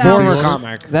that Former sounds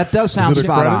comic. that does sound it a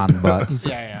spot credit? on, but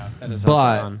Yeah, that is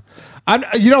But- fun.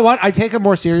 You know what? I take him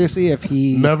more seriously if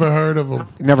he Never heard of him.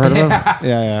 never heard of him.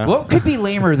 Yeah. what could be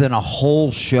lamer than a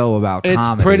whole show about It's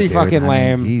comedy? pretty dude? fucking I mean,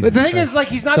 lame. Jesus But the thing Christ. is, like,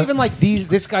 he's not even like these.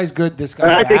 This guy's good. This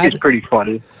guy's I think bad. it's pretty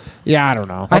funny. Yeah, I don't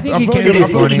know. I think he feel can like be I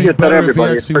feel like funny. it'd be Just better about if he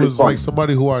everybody. It's actually pretty was fun. like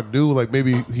somebody who I knew, like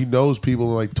maybe he knows people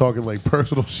and like talking like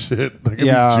personal shit. Like it'd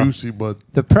Yeah. be juicy, but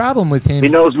The problem with him, He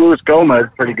knows Luis Gomez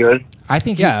pretty good. I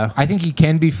think, Yeah. I think he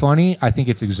can be funny. I think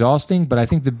it's exhausting, but I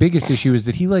think the biggest issue is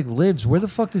that he like lives. Where the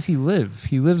fuck does he live?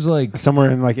 He lives like Somewhere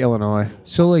in like Illinois.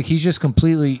 so. Like he's just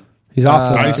completely. He's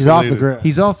off the. He's off the Isolated. grid.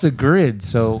 He's off the grid.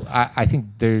 So I think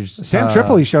there's Sam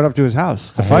Tripoli showed up to his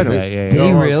house to fight him. Yeah. Did he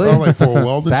Yo, really? it's not like for a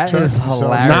wellness That check. is He sounds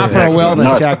hilarious. Not for a Yeah.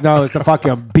 wellness check. No, it's to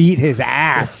fucking beat his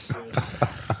ass.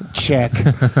 Check.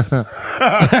 That's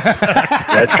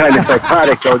kind of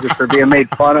psychotic, though, just for being made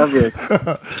fun of. You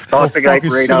talk the guy fucking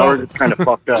for 8 shit up. hours. It's kind of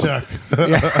fucked up. Check.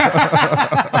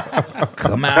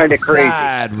 Come Kinda crazy.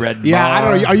 outside, Red Yeah, Bar. I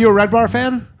don't know. Are you a Red Bar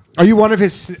fan? Are you one of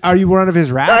his? Are you one of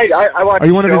his rats? I watch Are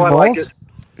you one of the his show. I like bulls? it.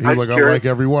 He's I'm like, sure. I like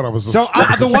everyone. I was So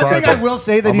the one thing I subscriber. will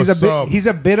say that I'm he's a a bit sub. he's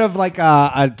a bit of like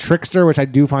a trickster, which I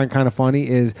do find kind of funny.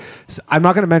 Is I'm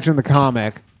not going to mention the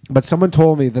comic, but someone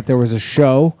told me that there was a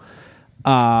show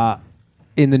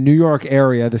in the New York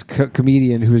area. This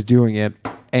comedian who was doing it,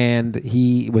 and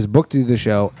he was booked to do the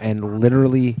show, and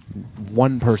literally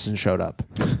one person showed up.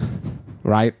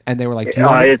 Right, and they were like, "Do you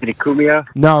want to-" Anthony Cumia.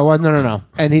 No, it wasn't, no.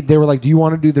 And they were like, "Do you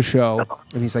want to do the show?"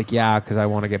 And he's like, "Yeah, because I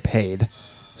want to get paid.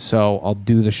 So I'll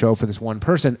do the show for this one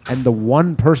person." And the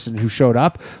one person who showed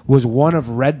up was one of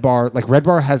Redbar. Like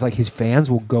Redbar has like his fans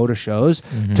will go to shows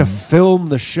to film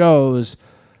the shows,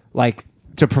 like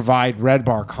to provide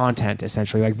Redbar content.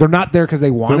 Essentially, like they're not there because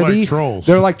they want to like be trolls.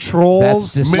 They're like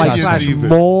trolls, That's like disgusting. slash Minions even.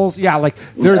 moles. Yeah, like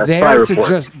they're That's there my to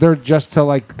report. they're just to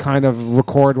like kind of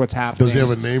record what's happening. Does he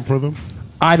have a name for them?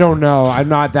 I don't know. I'm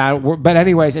not that. But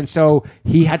anyways, and so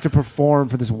he had to perform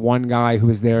for this one guy who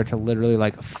was there to literally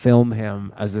like film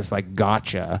him as this like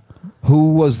gotcha.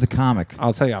 Who was the comic?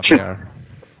 I'll tell you off there.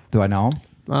 Do I know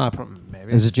him?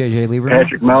 Maybe. Is it JJ Lieberman?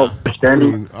 Patrick Mel I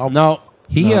Standing. mean, I'll- No.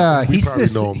 He We probably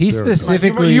know him. he Derek does.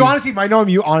 specifically You honestly might know him.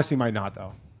 You honestly might not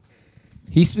though.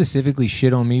 he specifically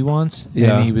shit on me once,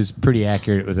 Yeah. and he was pretty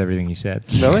accurate with everything he said.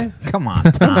 Really? Come on,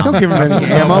 Tom. Don't give him any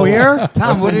ammo here. Tom,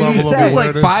 That's what the did he level of say? It was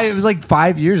like awareness. It was like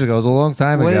 5 years ago. It was a long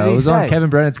time What ago. did he It was on say? Kevin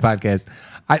Brennan's podcast.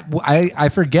 I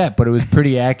forget, but it was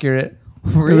pretty accurate.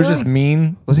 Really? It was just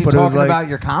mean. Was he but it talking like, about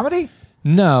your comedy?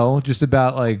 No, just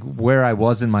about like where I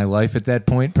was in my life at that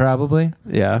point, probably.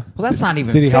 Yeah. Well, that's not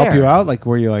even Did he fair. help you out? Like,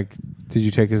 were you like, did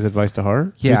you take his advice to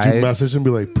heart? Yeah. Did you message him and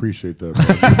be like, appreciate that?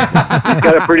 He's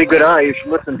got a pretty good eye. You should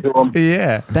listen to him.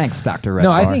 Yeah. Thanks, Dr. Redbar.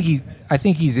 No, I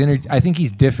think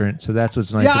he's different. So that's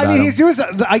what's nice. Yeah, I about mean, him. he's doing.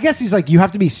 I guess he's like, you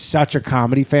have to be such a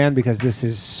comedy fan because this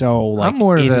is so like I'm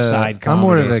more inside of comedy. I'm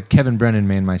more of a Kevin Brennan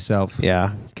man myself.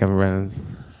 Yeah, Kevin Brennan.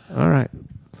 All right.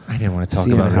 I didn't want to talk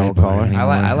See you about in hell, Redbar caller. anymore.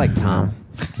 I like Tom.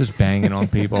 Just banging on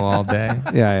people all day.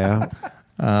 Yeah.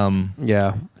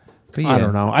 Yeah. But I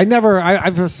don't know.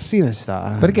 I've seen his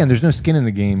stuff. But again, there's no skin in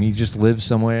the game. He just lives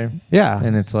somewhere. Yeah.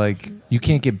 And it's like you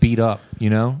can't get beat up. You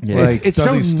know. Yeah. Like, it's Does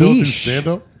so he still do niche. stand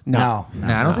up? No.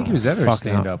 I don't think he was ever Fuck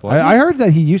stand no. up. I heard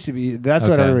that he used to be. That's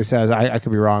what Okay. everybody says. I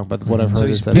could be wrong, but what I've heard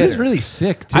is that he was really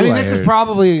sick too. I mean, this is heard.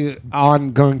 probably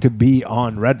going to be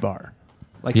on Redbar.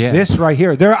 Like Yeah. this right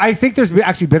here. I think there's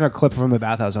actually been a clip from the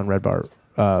bathhouse on Redbar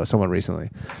somewhat recently.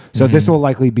 So Mm-hmm. this will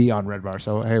likely be on Redbar.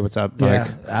 So hey, what's up, Mike?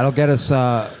 Yeah, that'll get us.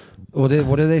 What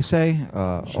do they say?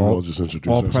 Should we all just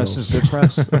introduce all press ourselves? is good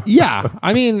press. Yeah,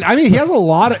 I mean, he has a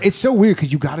lot of. It's so weird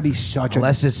because you got to be such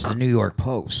Unless it's the New York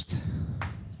Post.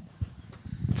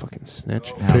 a fucking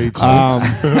snitch. Page 6.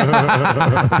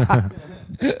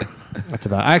 That's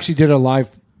about. I actually did a live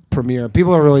premiere.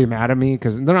 People are really mad at me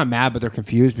because they're not mad, but they're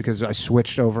confused because I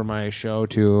switched over my show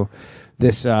to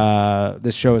this.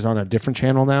 This show is on a different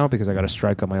channel now because I got a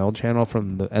strike on my old channel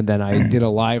and then I did a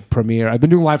live premiere. I've been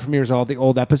doing live premieres all the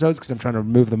old episodes because I'm trying to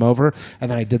move them over, and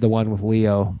then I did the one with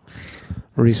Leo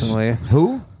recently.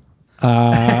 Who?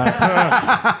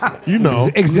 You know.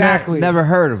 Exactly. Never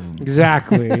heard of him.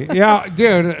 Exactly. Yeah,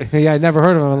 dude. Yeah, I never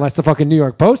heard of him unless the fucking New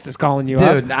York Post is calling you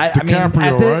up. Dude, I mean,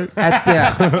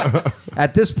 DiCaprio,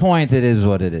 at this point, it is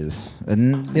what it is.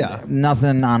 Yeah.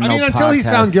 Nothing on. I mean, no until he's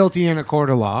podcast. found guilty in a court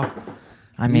of law.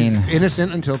 I mean, He's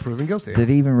innocent until proven guilty. did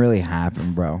it even really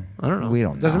happen, bro? I don't know. We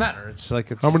don't know. Doesn't matter. It's like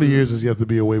it's How many years does he have to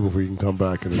be away before you can come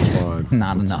back and it's fine?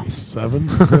 Not enough. 7?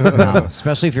 No,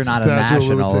 especially if you're not a Statute of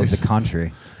national of the limitations.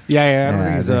 country. Yeah. I don't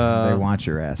think he's, they want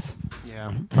your ass. yeah.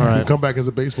 All You can right. come back as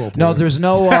a baseball player. No, there's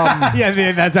no.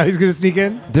 Yeah, that's how he's gonna sneak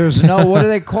in. There's no. What do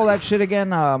they call that shit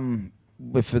again?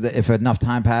 If enough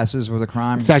time passes with a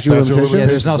crime. Statute of limitations? Yeah,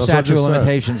 there's no That's what I statute of just said.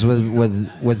 limitations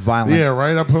with violence. Yeah,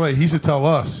 right? I'm like, he should tell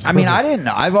us. I mean, I didn't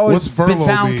know. I've always What's been furlough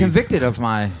found mean? convicted of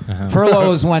my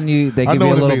furlough is when they I give know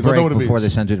you a what it little means. I know break what it before they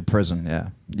means. send you to prison. Yeah,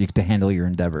 you to handle your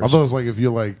endeavors. I thought it was like if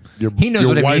you're like, He knows your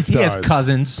what it wife means. He has dies.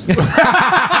 cousins.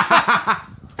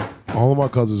 All of my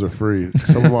cousins are free.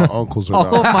 Some of my uncles are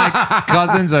All not. my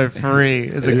cousins are free.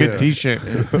 It's a Yeah. good T-shirt.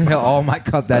 Oh my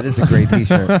god, that is a great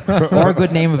T-shirt or a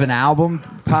good name of an album,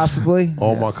 possibly.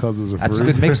 All my cousins are That's a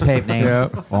free. good mixtape name. Yeah.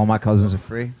 All my cousins are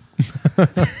free.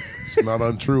 It's not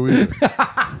untrue either.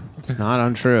 It's not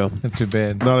untrue. Not too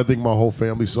bad. Not I think my whole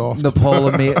family's soft.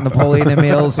 Napoleon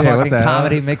Emil's Yeah, what fucking the hell?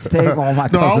 comedy mixtape. All my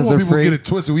No, I don't cousins want are people to free. get it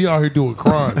twisted. We out here doing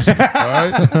crimes. All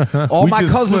right? All We my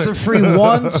just cousins slipped. are free.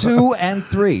 1, 2, and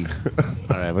 3.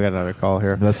 All right, we got another call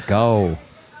here. Let's go.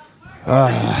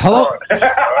 Hello.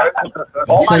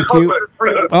 Thank you.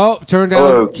 Oh, turn down.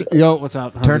 Hello. Yo, what's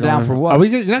up? How's Turn it down going? for what? Are we?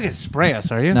 You're not gonna spray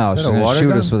us, are you? No, she's that a gonna water shoot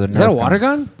gun? us with a Nerf Is that a gun. water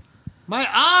gun? My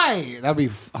eye. That'd be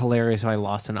hilarious if I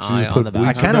lost an eye just on put the I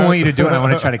back. bleach kind of want you to do it. I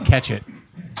want to try to catch it.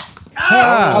 Oh,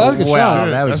 that was a good wow, shot.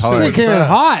 that was That's This hard. thing came in fast.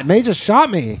 hot. May just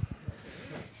shot me.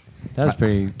 That was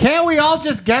pretty. Can't we all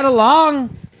just get along?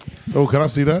 Oh, can I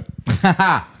see that?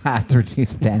 After you,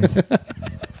 Dennis.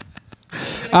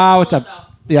 What's up?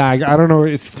 Yeah, I don't know.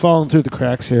 It's falling through the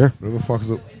cracks here, Where the fuck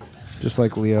is it? just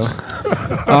like Leo.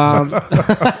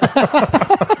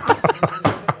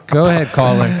 Go ahead,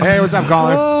 caller. Hey, what's up,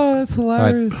 caller? Oh, that's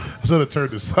hilarious. I should have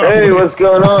turned this up. Hey, what's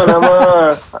going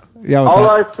on? Yeah, what's all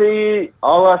up?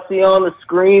 I see on the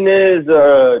screen is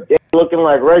Danny looking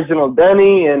like Reginald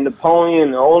Denny and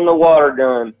Napoleon holding a water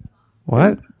gun.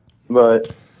 What?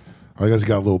 But I guess you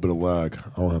got a little bit of lag.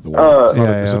 I don't have to worry. It's, not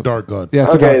yeah, it's yeah. a dark gun. Yeah,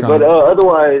 it's okay, a but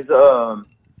otherwise,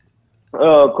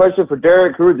 question for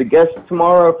Derek: who are the guests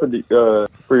tomorrow for the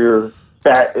for your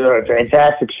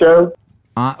fantastic show?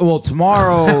 Well,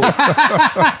 tomorrow.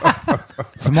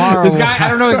 tomorrow. This guy, I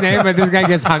don't know his name, but this guy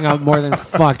gets hung up more than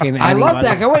fucking I anybody. love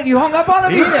that guy. Wait, you hung up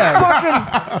on him?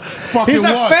 Yeah. Fucking He's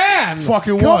a what? fan.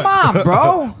 Fucking Come what? on,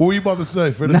 bro. What were you about to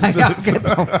say? Finish the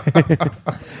sentence.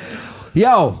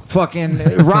 Yo, fucking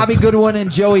Robbie Goodwin and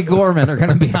Joey Gorman are going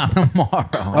to be on tomorrow.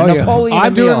 Oh, yeah.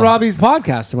 I'm doing Robbie's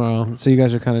podcast tomorrow, so you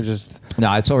guys are kind of just... No,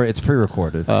 it's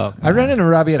pre-recorded. I ran into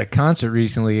Robbie at a concert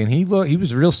recently, and he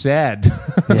was real sad.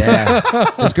 Yeah,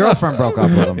 his girlfriend broke up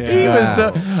with him. Yeah. He was.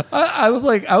 I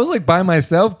was like by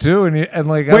myself too, and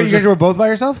like. Wait, you guys were both by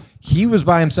yourself? He was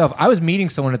by himself. I was meeting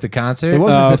someone at the concert. It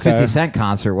wasn't the 50 Cent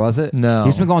concert, was it? No.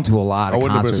 He's been going to a lot of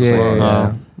concerts.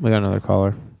 Yeah. We got another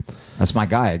caller. That's my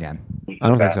guy again. I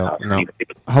don't think so. No.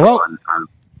 Hello?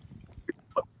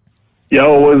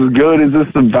 Yo, what's good? Is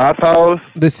this the bathhouse?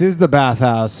 This is the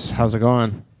bathhouse. How's it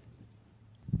going?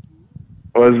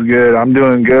 What's good? I'm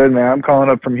doing good, man. I'm calling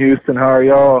up from Houston. How are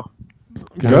y'all?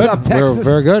 Good. What's up, Texas? We're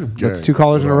very good. That's 2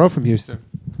 callers in a row from Houston.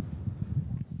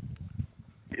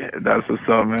 Yeah, that's what's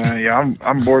up, man. Yeah,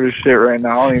 I'm bored as shit right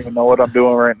now. I don't even know what I'm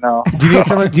doing right now. Do you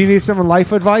need some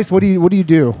life advice? What do you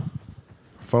do?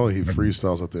 Follow he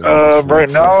freestyles at the right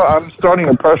now, I'm starting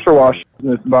a pressure wash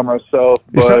business by myself.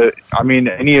 But I mean,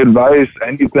 any advice,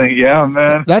 anything? Yeah,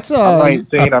 man. That's I'm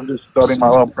 19. I'm just starting my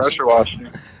own pressure washing.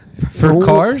 For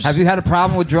cars? Have you had a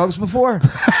problem with drugs before?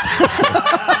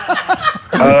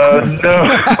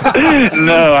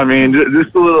 No. I mean,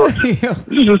 just a little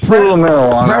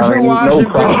marijuana. Pressure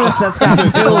washing business that's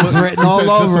got bills written all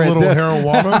over it. Just a little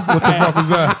marijuana? What the fuck is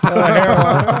that?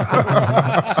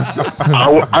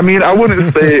 I mean, I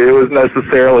wouldn't say it was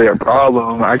necessarily a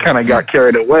problem. I kind of got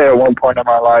carried away at one point in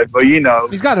my life, but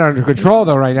he's got it under control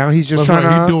though. Right now, he's just trying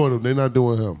to. He's doing them. They're not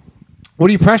doing him. What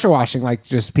are you pressure washing? Like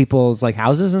just people's like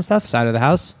houses and stuff, side of the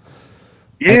house?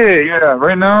 Yeah.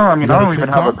 Right now, I mean, I don't even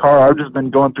have a car. I've just been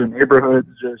going through neighborhoods,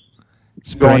 just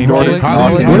going door to door.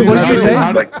 What did you say?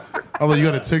 Oh, you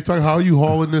got a TikTok? How are you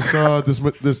hauling this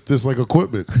like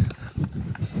equipment?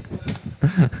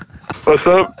 What's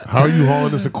up? How are you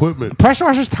hauling this equipment? Pressure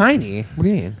washer's tiny. What do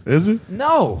you mean? Is it?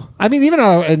 No. I mean, even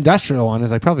an industrial one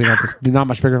is like probably not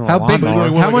much bigger than how a big?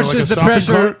 lawnmower. How much does the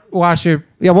pressure washer?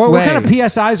 Yeah, what kind of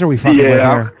PSIs are we fucking with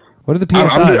here? What are the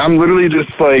PSIs? I'm literally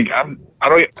just like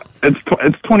It's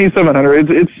 2,700.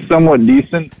 It's somewhat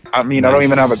decent. I mean, I don't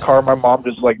even have a car. My mom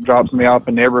just like drops me off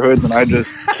in neighborhoods, and I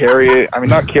just carry it. I mean,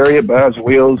 not carry it, but it has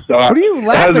wheels. So what are you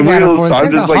laughing at him for? This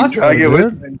guy's a hustler,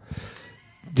 dude.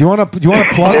 Do you want to plug?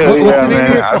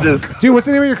 What's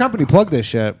the name of your company? Plug this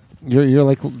shit. You're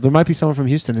like, there might be someone from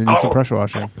Houston who needs some pressure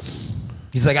washing.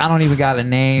 He's like, I don't even got a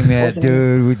name yet,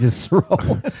 dude. We just roll.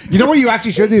 You know what you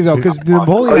actually should do though, because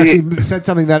Napoleon actually said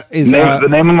something that is the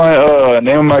name of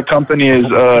my company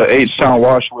is H-Town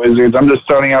Wash Wizards. I'm just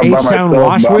starting out by myself. H-Town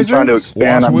Wash Wizards. I'm trying to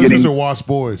expand. Wash Wizards or Wash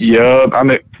Boys? Yep,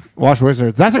 Wash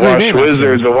Wizards. That's a great name. Wash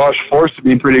Wizards. Or Wash Force would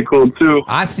be pretty cool too.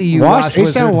 I see you.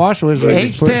 H-Town Wash Wizards.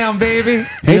 H-Town, baby.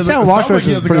 H-Town Wash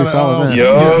Wizards is pretty solid.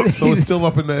 Yep. So it's still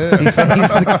up in the air.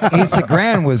 He's the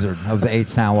grand wizard of the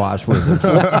H-Town Wash Wizards.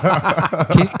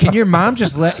 Can your mom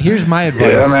just let? Here's my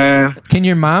advice. Yeah, man. Can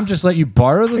your mom just let you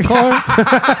borrow the car?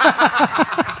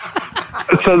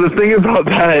 So the thing about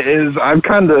that is I've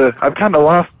kind of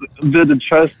lost a bit of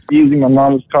trust using my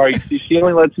mom's car. You see, she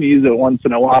only lets me use it once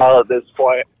in a while at this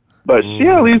point, but she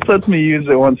at least lets me use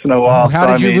it once in a while. How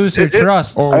did you lose her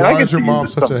trust? Or why is your mom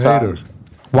such a hater?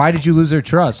 Why did you lose her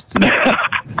trust?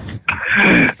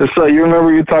 So you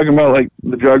remember you talking about like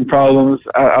the drug problems?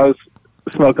 I was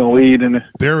smoking weed and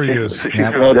there he is. She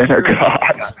smelled in her car.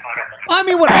 I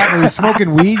mean, whatever. He's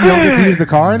smoking weed. You don't get to use the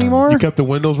car anymore. You kept the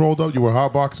windows rolled up. You were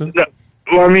hotboxing. No.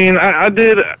 Well, I mean, I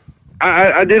did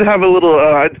have a little.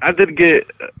 I did get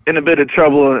in a bit of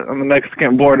trouble on the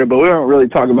Mexican border, but we don't really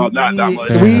talk about that much.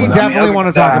 We definitely want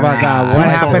to talk about that. What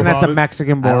happened at the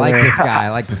Mexican border? I like this guy. I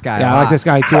like this guy. Yeah, I like this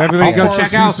guy too. Everybody go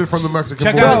check out. From the Mexican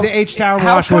check border. out the H-Town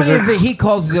How Wash funny Wizards. is it? He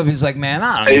calls it up. He's like, man,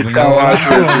 I don't even know what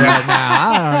I'm doing right now.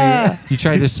 I don't even. You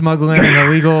tried to smuggle in an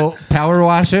illegal power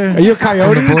washer? Are you a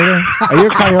coyote? Are you a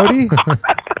coyote?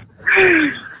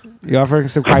 You offering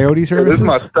some coyote services? This is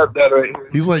my stepdad right here.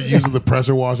 He's like using the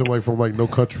pressure washer like from like No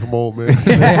Country from Old Man. Just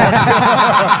shooting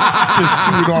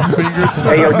off fingers.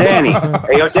 Hey, yo,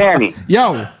 Danny.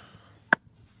 Yo,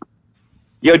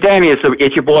 Danny,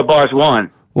 it's your boy Bars One.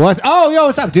 What? Oh, yo,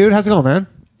 what's up, dude? How's it going, man?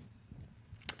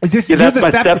 Is this that's my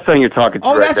stepson you're talking to?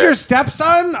 Oh, right that's there. Your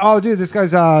stepson? Oh, dude, this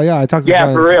guy's I talked to this guy.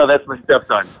 Yeah, for real, that's my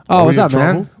stepson. Oh, what's up,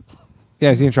 man?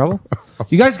 Yeah, is he in trouble?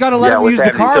 You guys got to let him use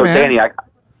the car, man. Danny,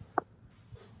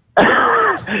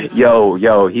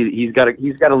 he's got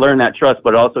to learn that trust,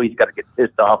 but also he's got to get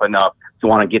pissed off enough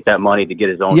want to get that money to get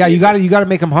his own. Yeah, vehicle. you got to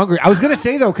make him hungry. I was gonna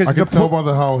say though, because I can tell by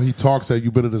how he talks that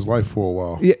you've been in his life for a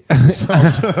while. Yeah.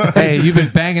 Hey, you've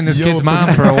been banging this kid's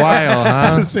mom for a while,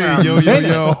 huh? Just saying,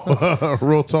 yo.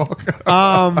 Real talk.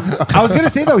 I was gonna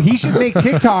say though, he should make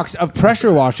TikToks of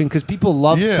pressure washing because people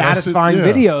love satisfying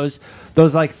videos.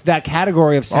 Those like that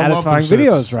category of satisfying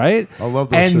videos, right? I love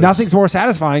those and shits. Nothing's more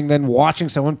satisfying than watching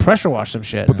someone pressure wash some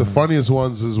shit. But the funniest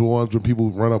ones is the ones when people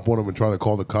run up on them and try to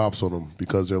call the cops on them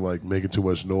because they're like making too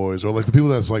much noise, or like the people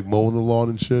that's like mowing the lawn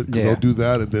and shit. Yeah. They'll do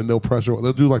that and then they'll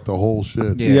do like the whole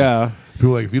shit. Yeah. People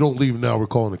are like, if you don't leave now, we're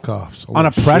calling the cops. I'm on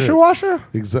like, a pressure washer?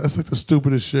 Exactly. It's like the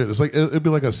stupidest shit. It's like it'd be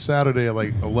like a Saturday at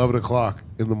like 11 o'clock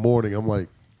in the morning. I'm like,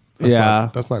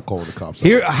 that's not calling the cops.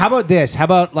 Here, how about this? How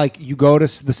about like you go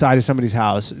to the side of somebody's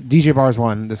house? DJ Bar's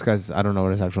one. This guy's, I don't know what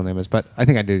his actual name is, but I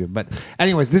think I do. But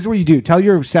anyways, this is what you do. Tell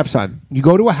your stepson. You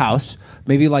go to a house,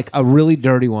 maybe like a really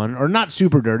dirty one, or not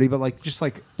super dirty, but like just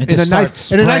like in a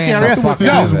nice area.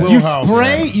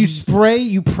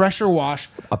 You pressure wash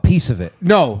a piece of it.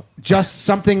 No, just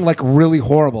something like really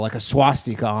horrible, like a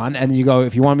swastika on, and then you go,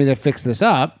 if you want me to fix this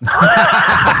up.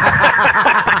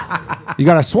 You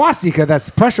got a swastika that's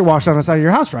pressure washed on the side of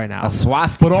your house right now. A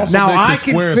swastika. But also now make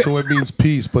it square so it means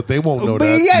peace, but they won't know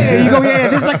that. Yeah, you go,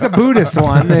 this is like the Buddhist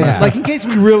one. Like in case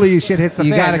we really shit hits the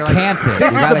fan. You got to cant it.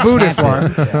 This is the Buddhist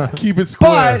one. Keep it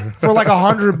square. But for like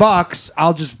 $100,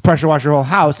 I'll just pressure wash your whole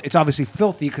house. It's obviously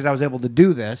filthy because I was able to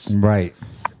do this. Right.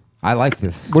 I like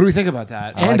this. What do we think about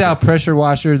that? And I'll pressure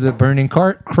washer the burning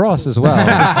cross as well.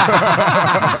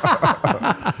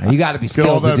 You got to be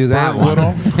skilled to do that one.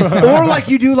 Or like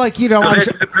you do, like, this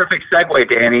is the perfect segue,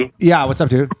 Danny. Yeah, what's up,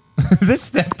 dude? This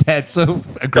stepdad's so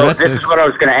aggressive. So this is what I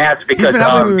was going to ask because he's been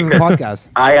helping me with the podcast.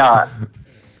 I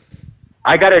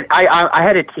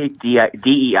had to take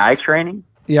DEI training.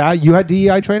 Yeah, you had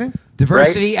DEI training?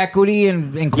 Diversity, equity,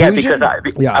 and inclusion. Yeah,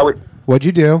 because I would. What'd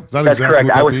you do? That's correct.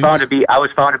 I was found to be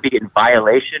in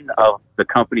violation of the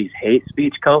company's hate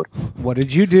speech code. What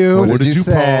did you do? What did you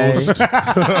post?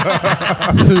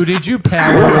 Who did you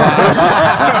power wash?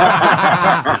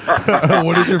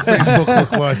 What did your Facebook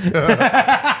look like?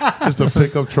 Just a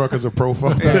pickup truck as a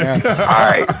profile. All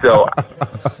right, so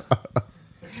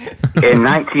in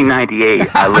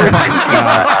 1998, I lived.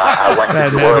 I went That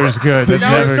to never Orleans. is good. That's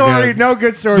never good. No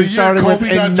good story started with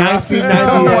in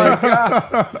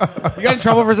 1998. You got in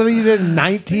trouble for something you did in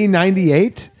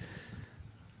 1998?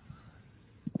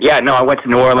 Yeah, no, I went to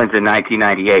New Orleans in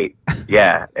 1998.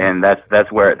 Yeah, and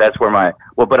that's where my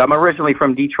but I'm originally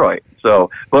from Detroit.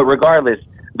 So, but regardless,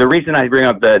 the reason I bring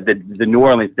up the New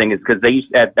Orleans thing is because they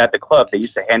used at the club they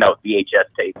used to hand out VHS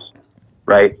tapes,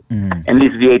 right? Mm. And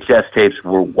these VHS tapes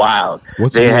were wild.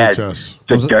 What's they VHS?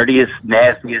 Had the dirtiest,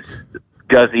 nastiest,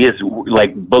 gussiest,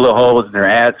 like bullet holes in their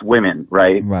ass women,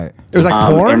 right? Right. It was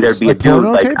like porn. And there'd be a dude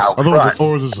like out front.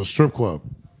 Or was this a strip club?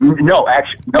 No,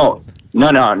 actually, no,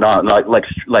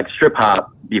 like strip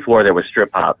hop before there was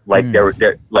strip hop. Like they're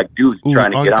like dudes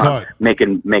trying to get on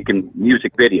making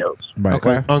music videos. Right.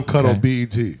 Okay. Like uncut on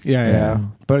BET. Yeah.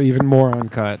 But even more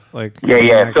uncut. Like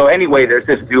yeah. So anyway, there's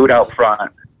this dude out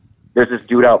front. And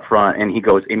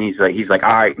he's like,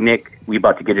 all right, Nick, we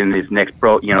about to get in this next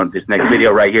this next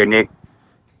video right here, Nick,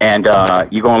 and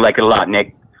you're gonna like it a lot,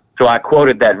 Nick. So I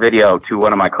quoted that video to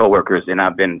one of my coworkers, and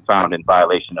I've been found in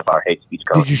violation of our hate speech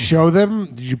code. Did you show them?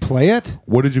 Did you play it?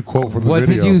 What did you quote from the video?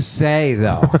 What did you say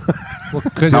though?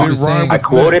 Because I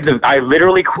quoted I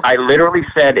literally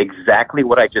said exactly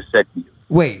what I just said to you.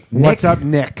 Wait, what's up,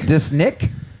 Nick? This Nick?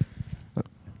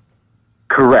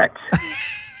 Correct.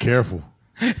 Careful.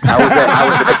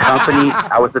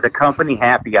 I was at the company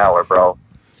happy hour, bro.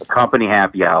 The company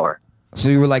happy hour. So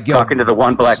you were like, yo. Talking to the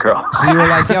one black girl. So you were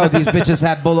like, yo, these bitches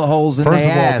have bullet holes in their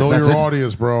ass. First of all, know your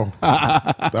audience, bro.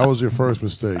 That was your first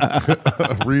mistake.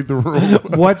 Read the room.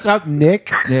 What's up,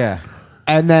 Nick? Yeah.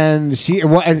 And then she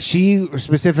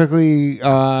specifically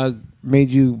made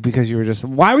you, because you were just,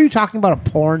 why were you talking about a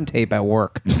porn tape at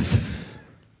work?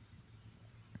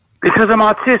 Because I'm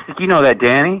autistic, you know that,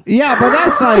 Danny. Yeah, but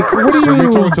that's like, what do you? So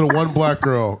you're talking to the one black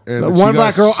girl, and one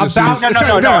black girl about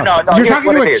no. You're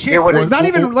talking to a chick. Not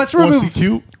even. Let's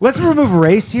remove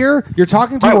race here. You're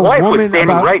talking to a woman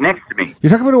about right next to me.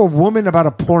 You're talking to a woman about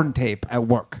a porn tape at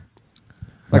work.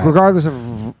 Like, regardless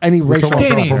of any racial.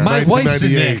 Danny, my wife's a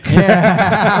Nick.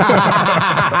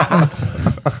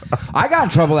 I got in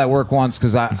trouble at work once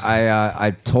because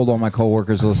I told all my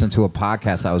coworkers to listen to a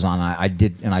podcast I was on.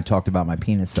 I talked about my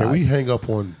penis size. Can we hang up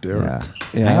on Derek?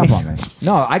 Yeah. Hang up on me.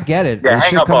 No, I get it. Yeah,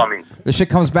 hang up on me. This shit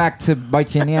comes back to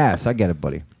bite you in the ass. I get it,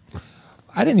 buddy.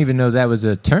 I didn't even know that was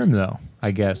a term, though,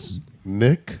 I guess.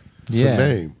 Nick? It's a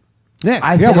name. Nick.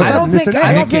 I Yeah, what's up? don't It's think a Nick.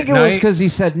 I don't Nick think at it was night. because he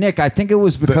said Nick. I think it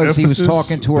was because he was emphasis,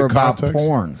 talking to her the about context.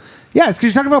 porn. Yeah, it's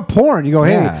because you're talking about porn. You go,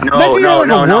 hey. Yeah. No, Imagine you're no, like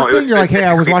no, a no. work thing. You're like, hey,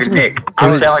 I was watching this. Nick,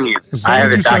 I'm telling you, I Say have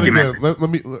what a you said document. again. Let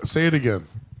me say it again.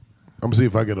 I'm gonna see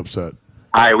if I get upset.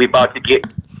 All right, we about to get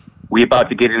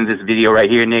into this video right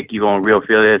here, Nick. You gonna real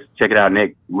feel this? Check it out,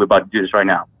 Nick. We're about to do this right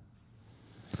now.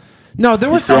 No, there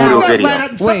was It's a something real that video. led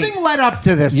up. Something led up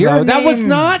to this. Your Though. That was name-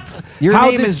 not. Your how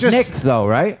name this is just, Nick, though,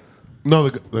 right? No,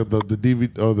 the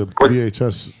DVD or the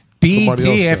VHS. somebody else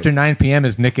BET said. after 9 p.m.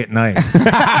 is Nick at night.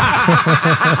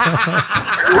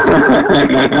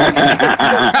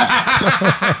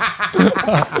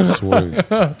 Swing.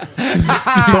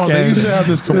 No, they used to have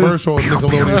this commercial on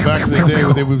Nickelodeon back in the day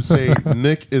where they would say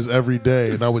 "Nick is every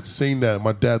day," and I would sing that. And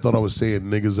my dad thought I was saying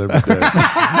 "niggas every day."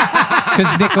 Because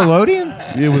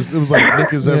Nickelodeon? It was like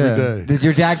 "Nick is every day." Did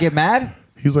your dad get mad?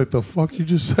 He's like, "The fuck you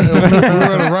just said?" We were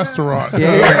at a restaurant.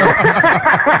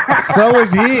 So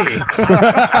was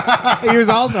he. He was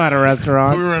also at a We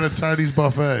restaurant. were at a Chinese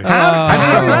buffet. I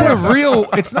mean,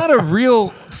 it's not a real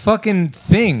fucking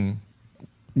thing.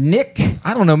 Nick.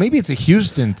 I don't know. Maybe it's a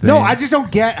Houston thing. No, I just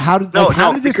don't get how did No,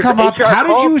 how no, did this because come up? HR How did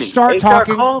called you me. start HR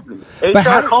talking? called me. But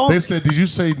how- HR called They me. said, "Did you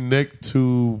say Nick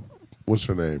to what's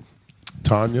her name?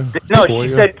 Tanya?" No, Toya?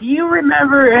 she said, "Do you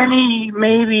remember any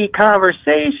maybe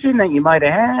conversation that you might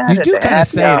have had?" You at do the kinda happy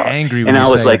say it hour?" angry when And you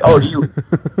I was say like, it. "Oh, you."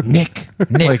 Nick.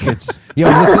 Nick. Like it's Yo,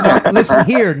 listen up. Listen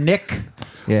here, Nick.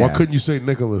 Yeah. Why couldn't you say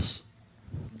Nicholas?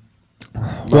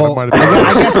 Well, that might have been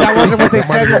I guess that wasn't what they That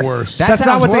might said. have been worse. That That's not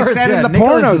sounds what they worse, said in yeah. the Nicholas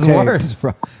porno is tape. worse,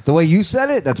 bro. The way you said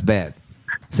it, that's bad.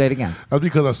 Say it again. That's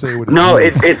because I say it with a No, G.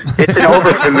 it's an over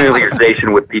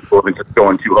familiarization with people and just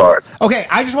going too hard. Okay,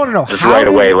 I just want to know Just how right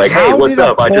did, away, like, hey, how what's did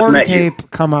a up? I just porn met you. tape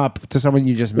come up to someone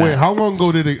you just met? Wait, how long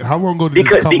ago did this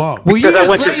Because come up? Will you Because I just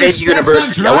went to let your State University.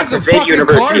 stepson I went drive to the State fucking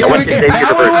University. car I so went we to can State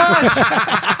power University.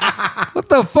 wash? What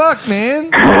the fuck,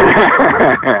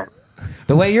 man?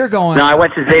 The way you're going. No, I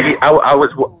went to Xavier. I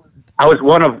was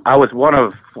one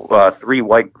of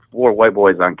four white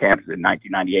boys on campus in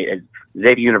 1998 at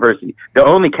Xavier University, the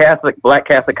only black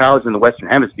Catholic college in the Western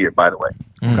Hemisphere, by the way.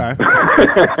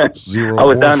 Okay. Zero I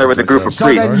was down there with a abortions, group I of guess. So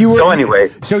priests. then you were. So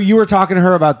anyway, So you were talking to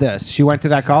her about this. She went to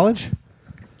that college.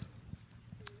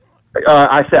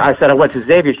 I said I went to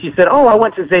Xavier. She said, "Oh, I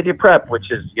went to Xavier Prep, which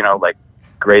is like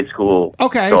grade school."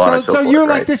 Okay, so on so and so you're forth,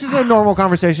 like, right? this is a normal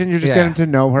conversation. You're just Yeah. getting to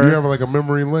know her. You have like a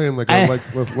memory lane, like I like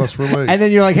let's relate. And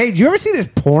then you're like, hey, do you ever see this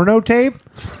porno tape?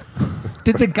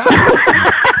 Did the guy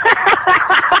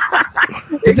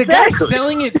Exactly.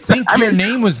 selling it think your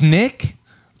name was Nick?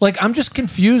 Like, I'm just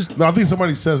confused. No, I think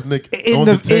somebody says Nick In on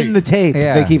the the tape. in the tape,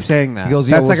 Yeah. they keep saying that. He goes,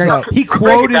 "Yo, That's like what's up?" he Break it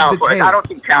quoted down the for us. tape. I don't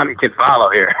think Tommy can follow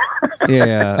here.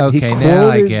 Yeah. Okay, now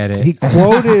I get it. He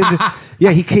quoted. Yeah,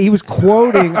 he was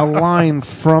quoting a line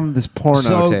from this porno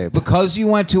So tape. because you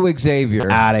went to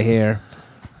Xavier, Out of here.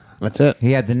 That's it.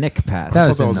 he had the Nick pass. That I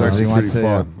was thought that was enough. actually He pretty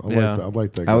went fun. to, yeah. I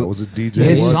like that I guy. was- Was it DJ?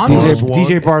 His what? son Bars was- One?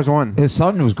 DJ Bars one. His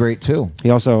son was great too. He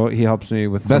helps me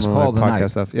with Best some call of of my the podcast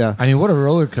night. stuff. Yeah. I mean, what a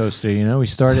roller coaster, We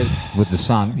started. With the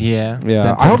son. Yeah. Yeah.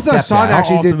 That's I hope a the step son down. How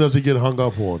actually often did does he get hung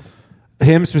up on?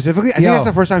 him specifically. I think Yo, that's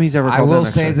the first time he's ever I called will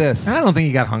that say extra. this. I don't think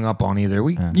he got hung up on either.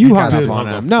 You I hung did up on hung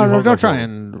him. up. No, You no, hung don't up try on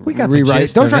and We got the rewrite.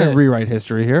 gist Don't of try and it. rewrite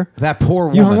history here. That poor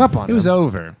woman. You hung up on It was him.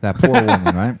 over. That poor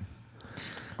woman, right?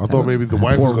 I thought maybe the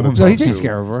wife poor was going woman. to So talk he takes to.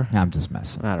 care of her. Yeah, I'm just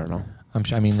messing. I don't know.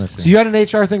 I mean, listen. So you had an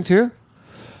HR thing too?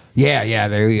 Yeah.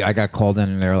 I got called in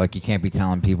and they're like, you can't be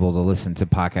telling people to listen to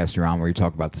podcasts you're on where you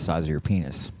talk about the size of your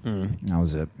penis. That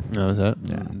was it. That was it.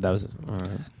 Yeah. That was it. All right.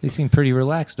 They seem pretty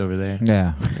relaxed over there.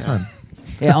 Yeah. Fun.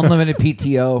 Yeah, unlimited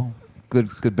PTO.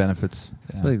 Good benefits.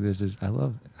 I feel like this is.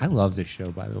 I love this show,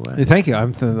 by the way. Yeah, thank you. I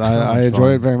enjoy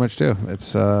fun. it very much too.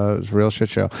 It's a real shit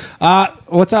show.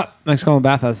 What's up? Thanks for calling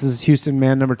Bathhouse. This is Houston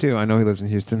man number 2. I know he lives in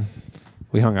Houston.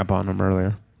 We hung up on him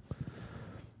earlier.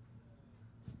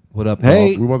 What up?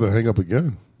 Hey. We want to hang up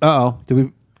again. Uh-oh. Did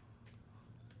we?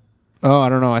 Oh, I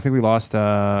don't know. I think we lost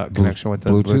connection with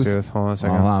the Bluetooth. Hold on a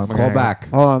second. Hold on. Okay, Call hang on. back.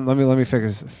 Hold on. Let me figure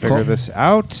this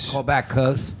out. Call back,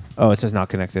 cuz. Oh, it says not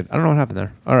connected. I don't know what happened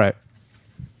there. All right.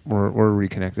 We're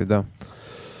reconnected though.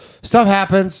 Stuff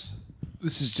happens.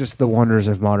 This is just the wonders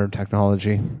of modern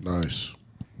technology. Nice.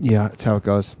 Yeah, it's how it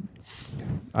goes.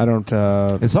 I don't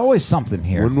It's always something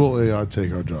here. When will AI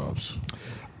take our jobs?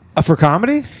 for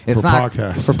comedy? It's for not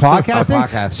podcasts. For podcasting?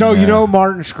 podcasting, So yeah. you know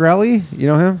Martin Shkreli? You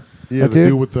know him? Yeah, That the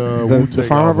dude with the Wu-Tang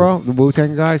farmer album. bro, the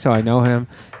Wu-Tang guy. So I know him,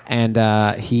 and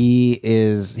he's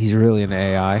really into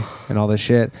AI and all this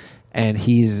shit, and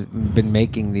he's been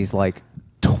making these like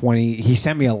 20. He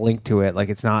sent me a link to it. Like,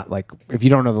 it's not like, if you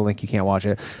don't know the link, you can't watch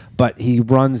it. But he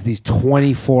runs these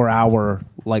 24-hour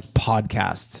like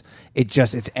podcasts.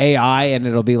 It's AI, and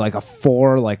it'll be like a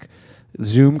 4 like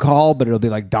Zoom call, but it'll be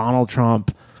like Donald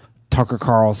Trump, Tucker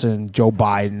Carlson, Joe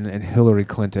Biden, and Hillary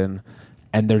Clinton,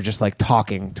 and they're just like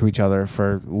talking to each other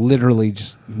for literally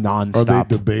just nonstop. Are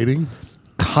they debating?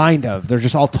 Kind of. They're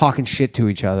just all talking shit to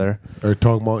each other. Or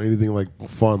talking about anything like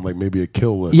fun, like maybe a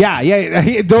kill list. Yeah.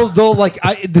 They'll like.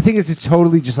 The thing is, it's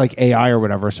totally just like AI or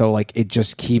whatever. So like, it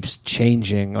just keeps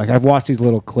changing. Like, I've watched these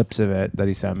little clips of it that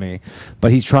he sent me,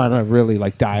 but he's trying to really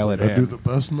like dial it in. I do the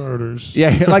best murders.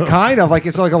 Yeah, like kind of like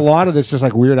it's like a lot of this just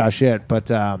like weird ass shit.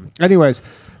 But anyways,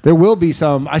 there will be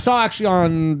some. I saw actually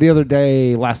on the other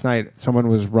day, last night, someone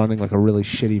was running like a really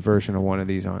shitty version of one of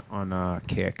these on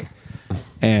Kick.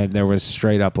 And there was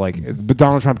straight up like, but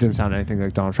Donald Trump didn't sound anything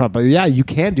like Donald Trump. But yeah, you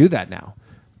can do that now,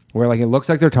 where like it looks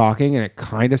like they're talking and it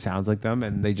kind of sounds like them,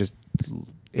 and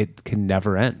it can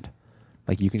never end.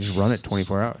 Like, you can just run it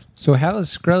 24 hours. So how is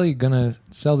Skrelly gonna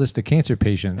sell this to cancer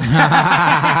patients?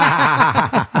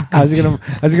 How's he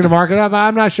gonna mark it up?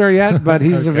 I'm not sure yet, but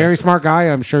he's a very smart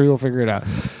guy. I'm sure he'll figure it out.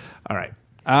 All right.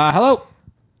 Hello.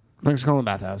 Thanks for calling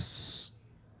the Bathhouse.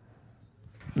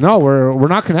 No, we're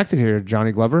not connected here,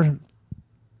 Johnny Glover.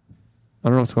 I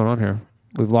don't know what's going on here.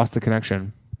 We've lost the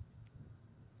connection.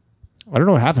 I don't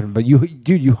know what happened, but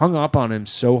you hung up on him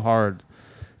so hard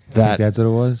that that's what it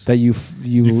was. That You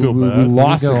feel we bad?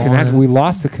 lost the Go connection. on. We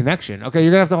lost the connection. Okay, you're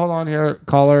gonna have to hold on here,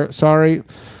 caller. Sorry,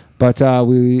 but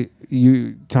Tom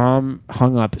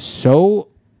hung up so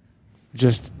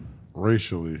just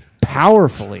Racially.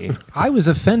 powerfully. I was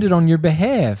offended on your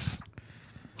behalf.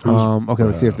 Okay,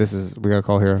 let's see if this is. We got a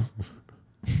call here.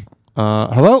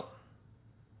 Hello.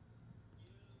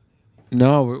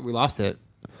 No, we lost it.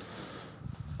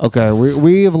 Okay,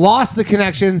 we've lost the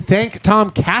connection. Thank Tom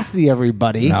Cassidy,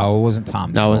 everybody. No, it wasn't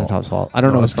Tom's fault. No, it wasn't Tom's fault. I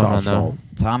don't know what's going on though.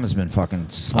 Tom has been fucking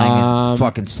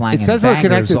slanging It says we're bangers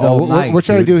connected all though. night, What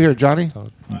should I dude. do here, Johnny?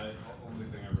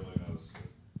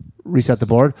 Reset the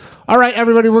board. All right,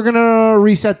 everybody, we're gonna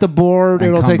reset the board.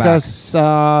 And It'll come take back.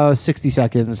 us 60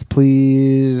 seconds.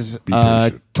 Please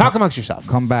patient. talk amongst yourself.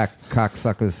 Come back,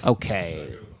 cocksuckers.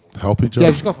 Okay. Help each other.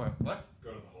 Yeah, just go for it. What?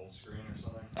 Go to the whole screen or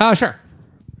something. Sure.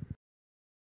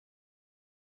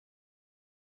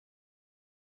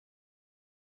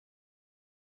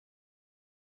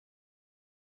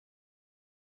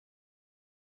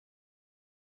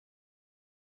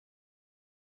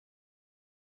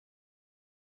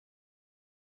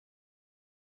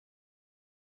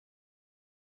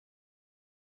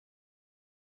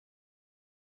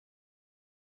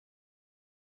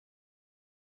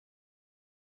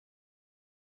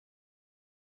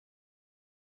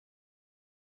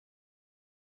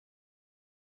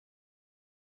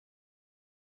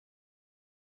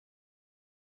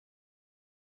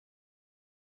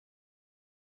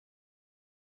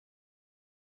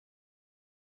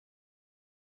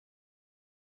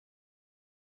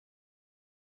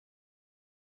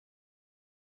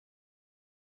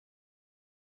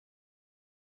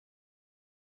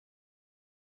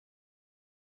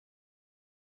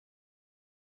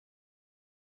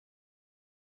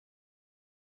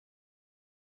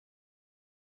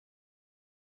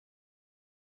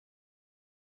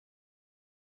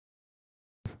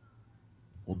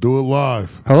 We'll do it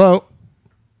live. Hello.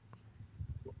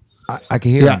 I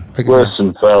can hear him.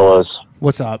 Listen, fellas.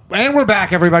 What's up? And we're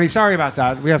back, everybody. Sorry about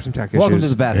that. We have some tech issues. Welcome to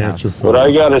the Bathhouse. What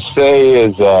I gotta say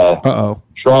is, Uh-oh.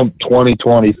 Trump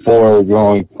 2024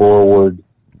 going forward.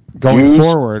 Going Jews,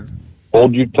 forward.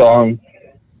 Hold your tongue.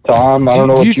 Tom, I don't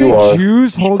know Did what you you say are.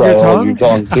 Jews hold Probably your hold tongue? your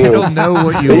tongue I too. don't know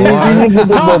what you are.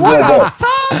 Tom, what up?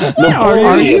 Tom, what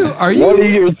Are you? What are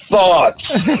your thoughts?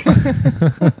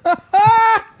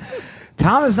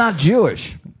 Tom is not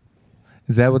Jewish.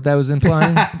 Is that what that was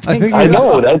implying? I think I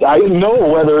know that. I didn't know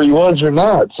whether he was or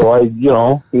not. So he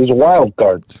was a wild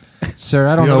card. Sir,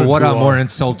 I don't The know other what two I'm are. more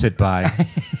insulted by.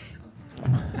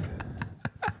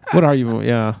 What are you?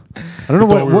 Yeah. I don't know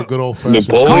Thought we were what. good old fashioned.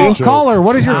 Napoleon? Caller,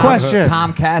 what is your question?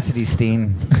 Tom Cassidy,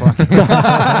 Steen.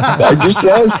 I just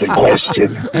asked the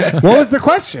question. What was the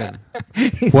question?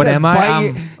 What am I?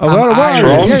 Bite I'm what are you?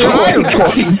 Trump Yeah, you're Irish.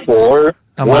 2024.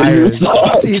 I'm What are your Irish.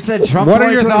 thoughts? He said Trump. What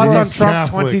are your 2024. thoughts on Trump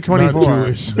Catholic, 2024? not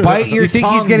Jewish. Bite your You think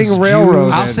he's tongues, getting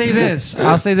railroaded? I'll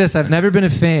say this. I've never been a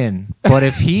fan, but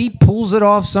if he pulls it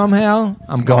off somehow,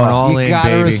 I'm going all you in, gotta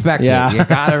baby. respect Yeah. it. You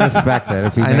gotta respect it.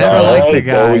 If he I makes never it. liked All the right,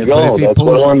 guy, there we but go. if he That's what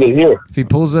I pulls- wanted to hear. If he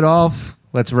pulls it off,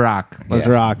 let's rock. Let's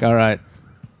rock. All right.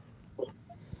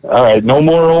 All right, no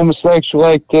more homosexual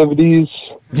activities.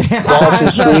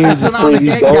 That's an on the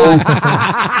gate guy.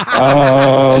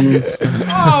 Oh,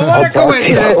 what a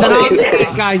coincidence! And on the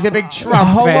gate guy's a big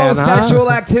Trump fan.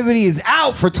 Homosexual activity is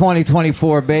out for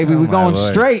 2024, baby. We're going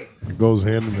straight. It goes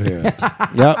hand in hand.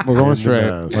 Yep, we're going straight.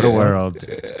 What a world.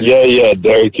 Yeah,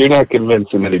 Derek, you're not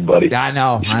convincing anybody. I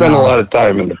know. You spend a lot of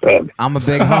time in the pen. I'm a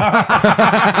big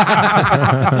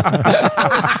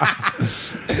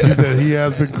He said he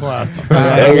has been clapped.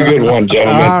 Have a good one,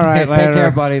 gentlemen. All right, Take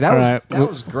care, buddy. That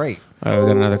was great. All right, we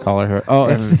got another caller here. Oh,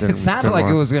 It sounded like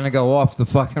it was going to go off the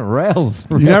fucking rails.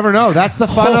 You never know. That's the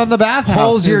fun on the bathhouse.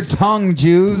 Hold your tongue,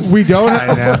 Jews. We don't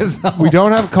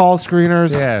have call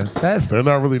screeners. Yeah, They're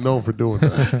not really known for doing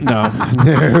that. No.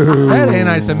 That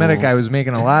anti-Semitic guy was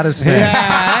making a lot of sense. Yeah,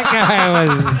 that guy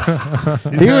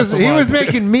was. He was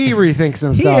making me rethink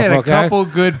some He stuff. had a Okay? couple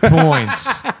good points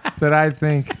that I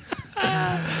think.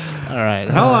 All right.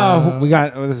 Hello. We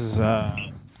got. This is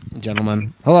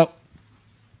gentleman. Hello.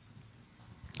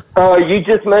 You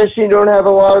just mentioned you don't have a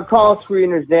lot of call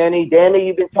screeners, Danny. Danny,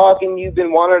 you've been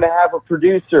wanting to have a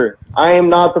producer. I am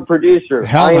not the producer.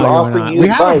 Hell I am no, offering you we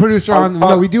have a advice. producer on.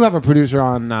 No, we do have a producer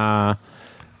on the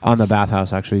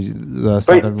bathhouse. Actually, the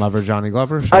Southern Lover, Johnny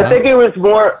Glover. I think it was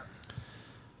more.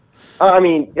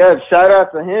 Shout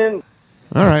out to him.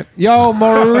 All right, yo,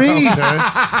 Maurice.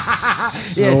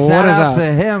 Yeah, shout out to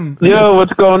him. Yo,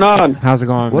 what's going on? How's it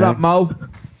going? What man? up, Mo?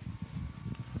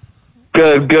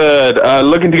 Good.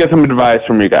 Looking to get some advice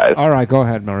from you guys. All right, go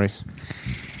ahead, Maurice.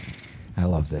 I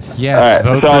love this. Yes.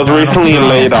 All right, so I was recently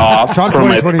laid off Trump from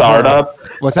my 2024. startup.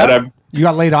 What's that? You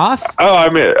got laid off? So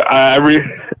I'm trying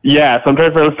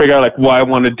to figure out like what I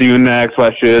want to do next,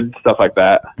 what I should, stuff like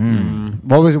that.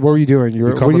 What were you doing? You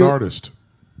were Become an artist.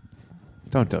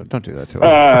 Don't do that to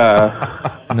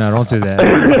him. No, don't do that.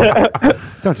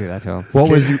 Don't do that to him. What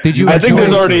was? Did you? I think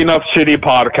there's already enough shitty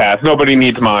podcasts. Nobody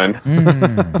needs mine.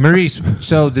 Maurice,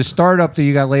 so the startup that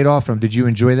you got laid off from, did you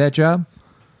enjoy that job?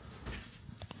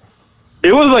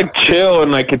 It was like chill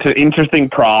and like it's an interesting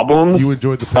problem. You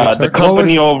enjoyed the paycheck? The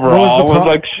company overall was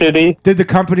like shitty. Did the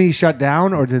company shut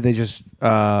down, or did they just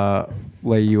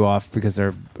lay you off because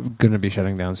they're going to be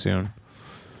shutting down soon?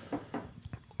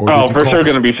 For sure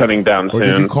going to be shutting down soon. Or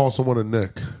did you call someone a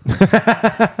Nick?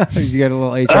 You get a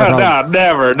little HR problem.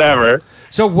 No, never.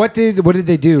 So what did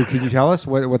they do? Can you tell us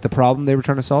what the problem they were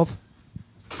trying to solve?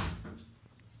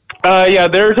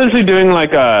 They're essentially doing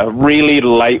like a really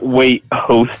lightweight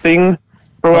hosting.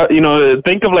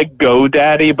 Think of like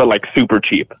GoDaddy, but like super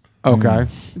cheap. Okay.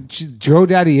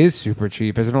 GoDaddy is super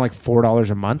cheap. Isn't it like $4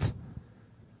 a month?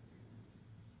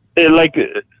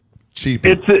 Cheap.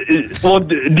 Do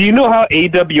you know how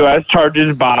AWS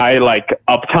charges by like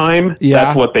uptime? Yeah.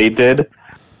 That's what they did.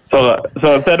 So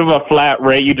instead of a flat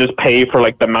rate, you just pay for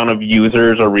like the amount of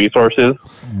users or resources.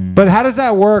 But how does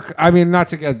that work? I mean,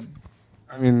 this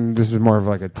is more of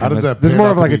like a tennis. How does that this is more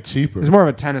of like cheaper? This is more of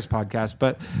a tennis podcast,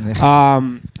 but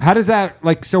how does that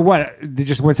like? So what?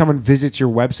 Just when someone visits your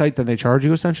website, then they charge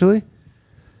you essentially.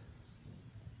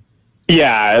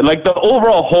 Yeah, like the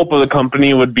overall hope of the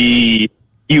company would be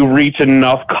you reach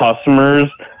enough customers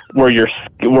where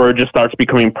it just starts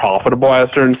becoming profitable at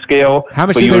a certain scale. How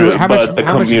much? How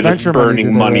much venture money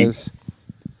did they raise?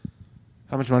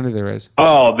 How much money did they raise?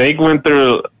 Oh, they went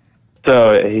through.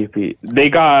 They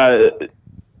got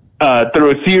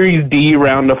through a Series D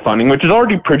round of funding, which is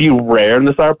already pretty rare in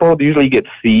the startup world. They usually get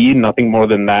C, nothing more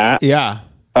than that. Yeah.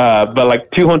 But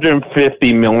like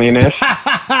 250 million-ish.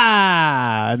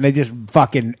 And they just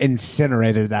fucking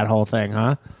incinerated that whole thing,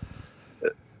 huh?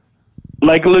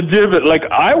 Like legitimate. Like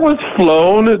I was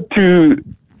flown to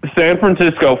San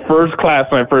Francisco first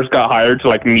class when I first got hired to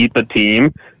like meet the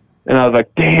team, and I was like,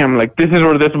 "Damn! Like this is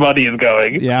where this money is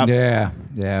going." Yeah.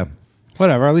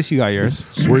 Whatever. At least you got yours.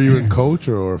 Were you in coach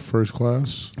or first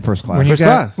class? First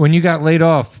class. When you got laid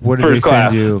off, what did First they class.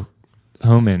 send you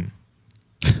home in?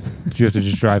 Did you have to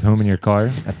just drive home in your car?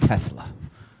 A Tesla.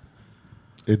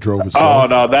 It drove itself. Oh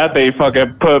no, that they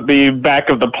fucking put me back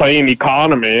of the plane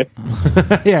economy.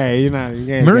 Yeah, you know.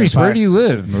 Maurice, where do you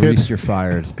live? Maurice, you're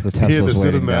fired. The He had to Tesla's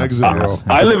sit in waiting the down. exit row.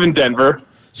 I live in Denver.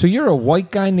 So you're a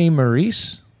white guy named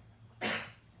Maurice?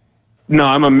 No,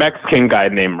 I'm a Mexican guy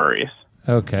named Maurice.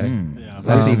 Okay.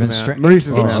 That's even strange. Maurice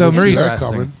is the man. So Maurice, that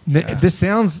coming. this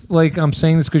sounds like I'm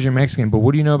saying this because you're Mexican, but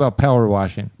what do you know about power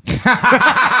washing?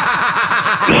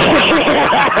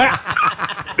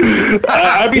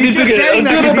 I mean, He's just saying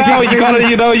that 'cause he thinks you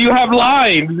maybe- gotta, you have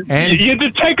lines. And- you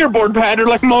do checkerboard pattern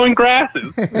like mowing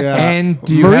grasses. Yeah. And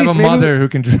do you Maurice, have a maybe mother who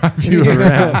can drive you Yeah.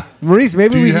 around? Maurice,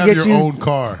 maybe Do we you can have get your you. own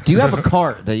car? Do you have a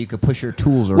cart that you could push your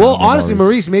tools around? Well, with, honestly,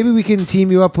 Maurice? Maurice, maybe we can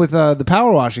team you up with the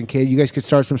power washing kid. You guys could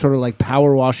start some sort of like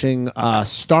power washing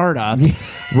startup,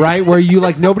 right? Where you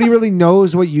like nobody really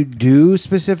knows what you do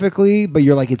specifically, but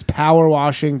you're like it's power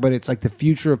washing, but it's like the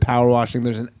future of power washing.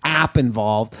 There's an app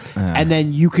involved, and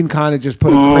then you can kind of just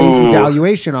put a crazy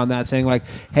valuation on that, saying like,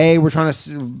 "Hey, we're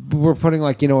we're putting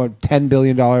like a $10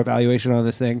 billion valuation on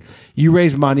this thing. You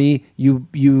raise money, you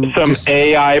Some just,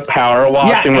 AI power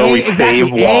washing where we exactly.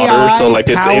 save water, AI, so like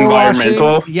it's power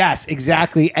environmental. washing. Yes,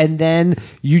 exactly. And then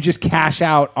you just cash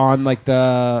out on like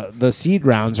the seed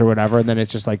rounds or whatever, and then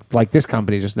it's just like this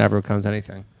company just never becomes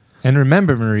anything. And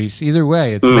remember, Maurice, either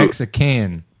way, it's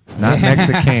Mexican, not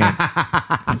Mexican.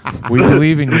 We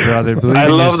believe in you, brother. Believe I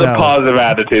in love the yourself. positive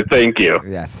attitude. Thank you.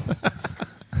 Yes.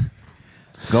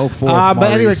 Go for it.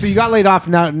 But anyway, so you got laid off.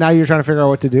 Now you're trying to figure out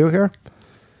what to do here.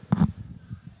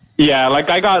 Yeah, like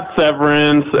I got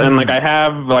severance and like I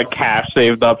have like cash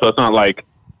saved up, so it's not like,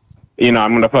 I'm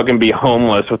gonna fucking be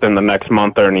homeless within the next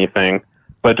month or anything.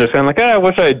 But just kind of like, I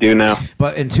wish I do now.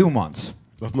 But in 2 months.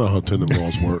 That's not how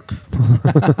tenant-in-laws work.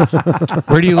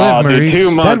 Where do you live, Dude, Maurice?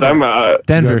 2 months.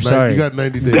 Denver, sorry. You got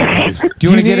 90 days. Do you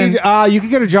want to get in? You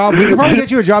could get a job. We could probably get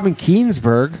you a job in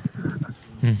Keensburg.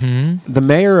 Mm-hmm. The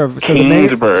mayor of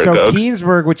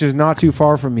Keensburg, which is not too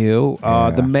far from you.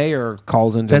 The mayor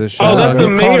calls into the show. Oh, that's the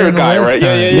mayor guy, right?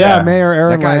 Yeah, Mayor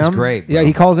Aaron That guy's Lamb. great, bro. Yeah,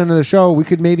 he calls into the show. We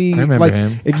could maybe remember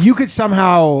him. if you could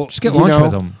somehow Just get lunch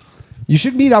with him. You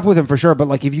should meet up with him for sure. But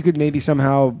like, if you could maybe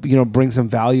somehow bring some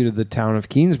value to the town of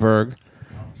Keensburg,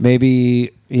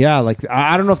 maybe like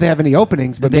I don't know if they have any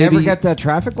openings, but Did they maybe ever get that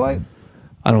traffic light?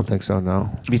 I don't think so. No.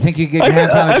 Do you think you could get your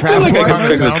hands on a I feel traffic like I What could kind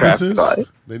fix of the town this traffic is? light.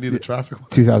 They need a traffic light.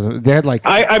 2000. They had like.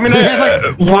 I mean, they had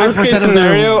like worst case 5% of their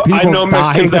scenario, I people know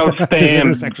died Mexicans at this outstand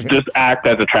intersection. just act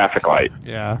as a traffic light.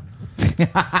 Yeah.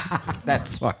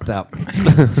 That's fucked up.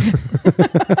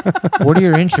 What are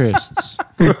your interests?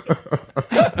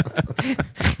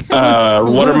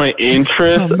 What are my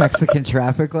interests? Mexican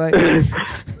traffic light?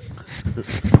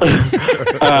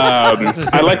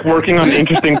 I like working on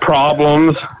interesting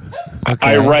problems.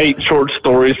 I write short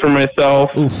stories for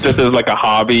myself just as like a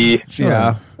hobby.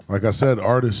 Yeah. Like I said,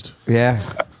 artist. Yeah.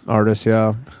 Artist,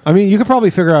 yeah. I mean, you could probably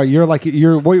figure out.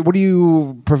 What do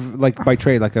you like by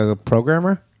trade? Like a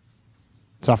programmer,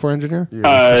 software engineer?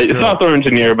 Software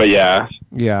engineer, but yeah.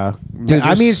 Yeah, Dude,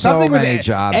 I mean, there's so something many with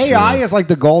jobs, AI dude. is like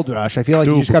the gold rush. I feel like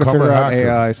Dude, you just got to become a figure out hacker.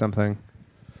 AI something.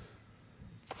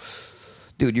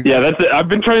 Dude, Yeah, that's it. I've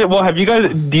been trying. Well, have you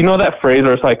guys? Do you know that phrase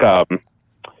where it's like,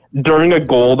 during a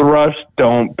gold rush,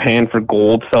 don't pan for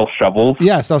gold, sell shovels.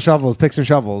 Yeah, sell shovels, picks and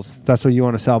shovels. That's what you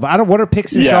want to sell. But I don't. What are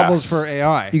picks and shovels for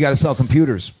AI? You got to sell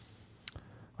computers.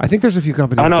 I think there's a few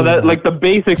companies. I know doing that. Like the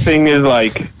basic thing is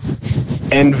like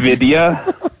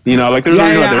Nvidia. Like there's a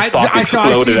reason why their stock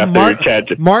exploded after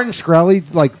Chad. Martin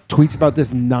Shkreli like tweets about this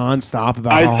nonstop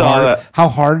about how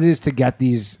hard it is to get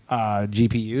these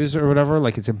GPUs or whatever.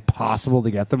 Like it's impossible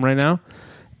to get them right now,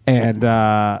 and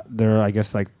they're I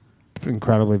guess like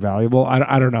incredibly valuable.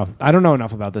 I don't know. I don't know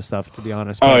enough about this stuff to be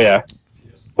honest. Oh yeah.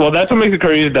 Well, that's what makes it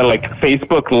crazy that like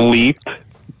Facebook leaked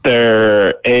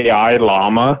their AI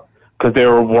llama because they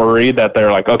were worried that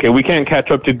they're like, okay, we can't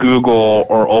catch up to Google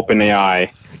or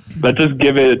OpenAI. Let's just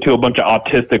give it to a bunch of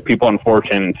autistic people on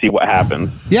 4chan and see what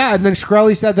happens. Yeah, and then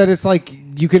Shkreli said that it's like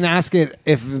you can ask it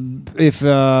if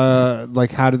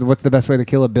like what's the best way to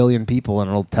kill 1 billion people, and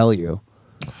it'll tell you.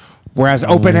 Whereas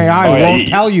OpenAI won't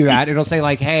tell you that. It'll say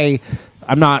like, "Hey,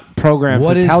 I'm not programmed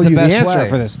to tell you the answer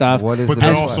for this stuff." What is But the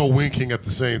they're best also way? winking at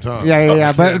the same time.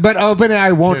 Yeah. But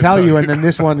OpenAI won't Can't tell you, tell and you. then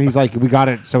this one, he's like, "We got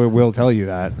it, so it will tell you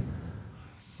that."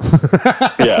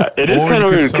 Yeah, it is Or kind you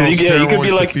of could weird sell because you could be steroids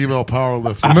to like, female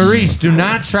powerlifters. Maurice, do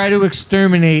not try to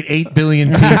exterminate 8 billion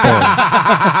people.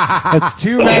 That's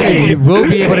too many. You will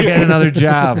be able to get another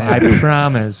job. I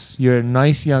promise. You're a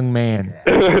nice young man.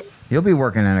 You'll be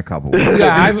working in a couple weeks.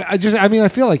 Yeah, I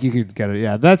feel like you could get it.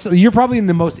 Yeah, you're probably in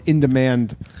the most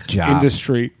in-demand Job.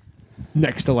 industry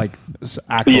next to like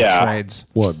actual trades.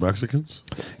 What, Mexicans?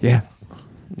 Yeah.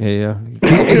 Yeah.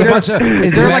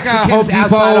 Is there like a Home Depot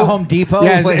outside of Home Depot?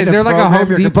 Yeah, waiting is to there like a program Home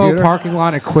your Depot computer? parking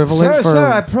lot equivalent for Sir,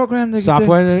 I programmed the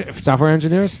software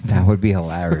engineers? That would be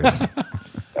hilarious.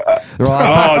 They're all oh,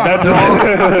 outside,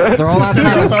 that's they're all outside,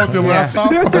 Outside with your laptop?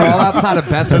 they're all outside of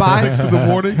Best Buy. 6 in the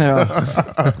morning?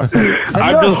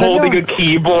 I'm just holding a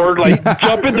keyboard, like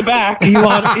jump in the back.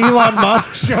 Elon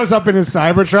Musk shows up in his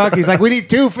Cybertruck. He's like, "We need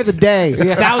 2 for the day,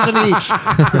 1,000 each."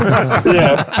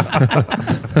 Yeah.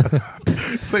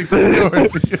 It's like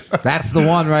seniors. That's the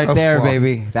one right That's there, fun.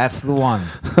 baby. That's the one.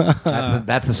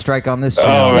 That's a strike on this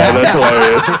channel. Oh man, that's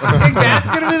hilarious. I think that's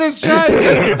gonna be the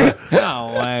strike.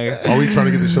 No way. Are we trying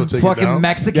to get the show taken Fucking down?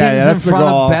 Mexicans Yeah, in that's the front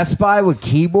goal. of Best Buy with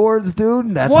keyboards, dude.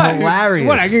 That's hilarious.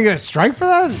 What? I can get a strike for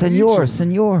that? Senor.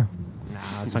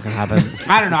 That's not gonna happen.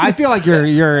 I don't know. I feel like you're in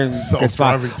a good spot.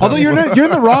 Self-driving Although Tesla. you're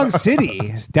in the wrong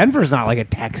city. Denver's not like a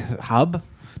tech hub.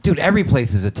 Dude, every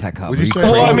place is a tech hub. Would you say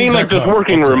Well, I Rome mean, like Tech just Hub?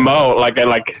 working remote, like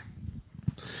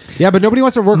Yeah, but nobody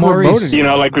wants to work remote. Maurice, you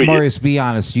know, like Maurice, be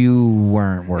honest. You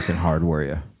weren't working hard, were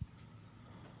you?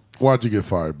 Why'd you get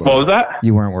fired, what buddy? was that?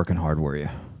 You weren't working hard, were you?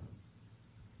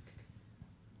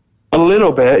 A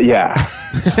little bit, yeah.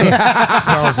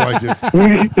 Sounds like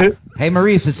it. Hey,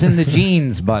 Maurice, it's in the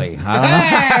genes, buddy. I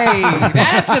don't know. Hey,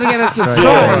 that's gonna get us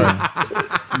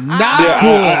destroyed. Not Yeah,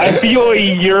 cool. I feel a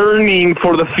yearning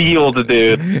for the field,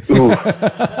 dude. Ooh.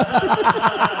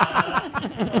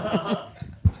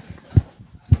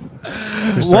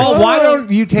 Well, why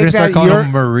don't you take that your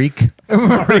Marik?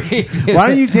 why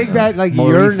don't you take that like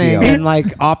your Mauricio. name and like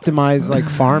optimize like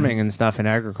farming and stuff in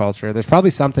agriculture? There's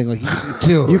probably something like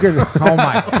Dude, you could oh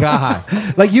my God.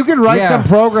 like you could write Yeah. some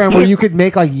program where you could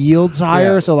make like yields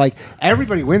higher, Yeah. so like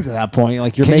everybody wins at that point.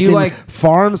 Like you're Can you, making like-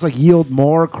 farms like yield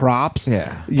more crops.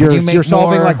 Yeah. Can You're you make you're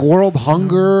solving more- like world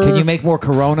hunger. Can you make more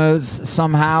Coronas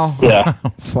somehow? Yeah.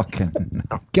 Fucking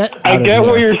no. get? I out of get here.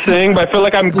 what you're saying, but I feel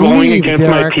like I'm going Leave, against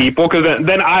my Derek. people because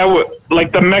then I would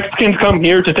like the Mexicans come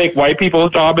here to take white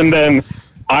people's job, and then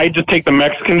I just take the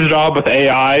Mexicans' job with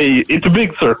AI. It's a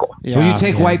big circle. Yeah, Well, you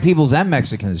take yeah. white people's and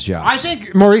Mexicans' jobs. I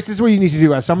think Maurice, this is what you need to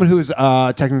do as someone who is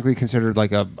technically considered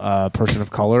like a person of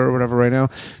color or whatever right now.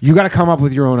 You got to come up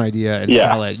with your own idea and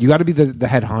Yeah. sell it. You got to be the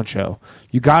head honcho.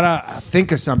 You got to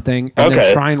think of something and then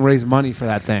Okay. try and raise money for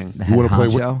that thing. You want to play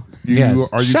with? honcho? Yes.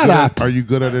 Are you Shut good up. Are you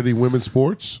good at any women's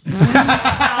sports?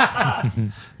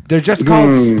 They're just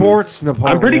called sports,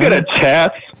 Napoleon. I'm pretty good at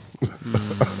chess.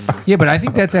 Yeah, but I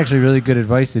think that's actually really good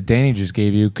advice that Danny just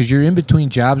gave you because you're in between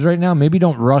jobs right now. Maybe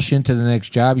don't rush into the next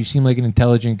job. You seem like an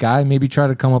intelligent guy. Maybe try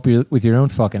to come up with your own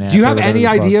fucking app. Do you have or whatever any the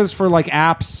fuck. ideas for like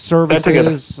apps, That's a good-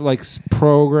 services, like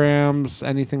programs,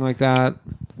 anything like that?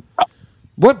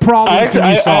 What problems can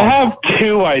you I solve? have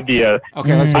two ideas.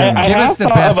 Okay, let's hear it. I Give us have the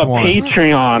thought best of a one.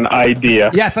 Patreon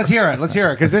idea. Yes, let's hear it. Let's hear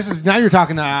it because this is now you're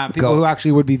talking to people Go. who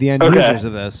actually would be the end Okay. users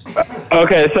of this.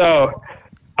 Okay, so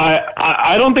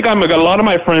I don't think I'm a lot of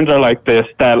my friends are like this,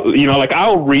 that, you know, like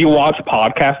I'll rewatch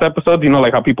podcast episodes, you know,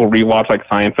 like how people rewatch like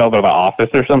Seinfeld or The Office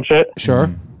or some shit. Sure.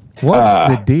 What's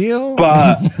the deal?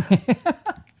 But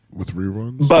With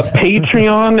reruns? but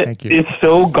Patreon Thank you. is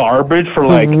so garbage for The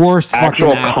like worst actual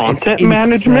fucking app. content It's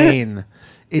management. insane.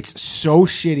 It's so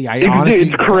shitty. I It's, honestly,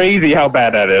 it's crazy how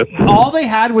bad that is. all they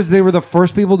had was they were the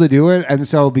first people to do it, and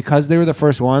so because they were the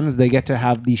first ones, they get to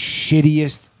have the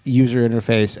shittiest user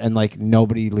interface, and like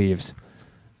nobody leaves.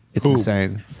 It's Who?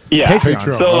 insane. Yeah.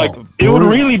 Patreon. So like Oh. it would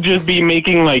really just be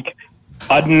making like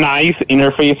a nice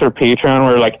interface for Patreon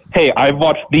where like, hey, I've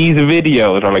watched these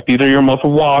videos, or like these are your most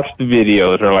watched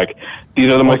videos, or like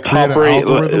these are the Like most top create an rated.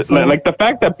 algorithm for Like the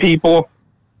fact that people,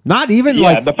 Not even yeah,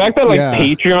 like the fact that like yeah.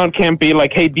 Patreon can't be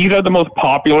like, hey, these are the most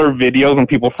popular videos when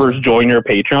people first join your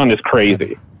Patreon is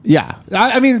crazy. Yeah,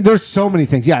 I mean, there's so many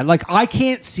things. Yeah, like I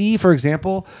can't see, for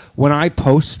example, when I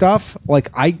post stuff, like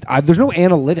I there's no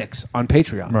analytics on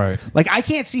Patreon. Right. Like I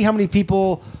can't see how many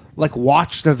people like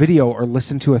watched a video or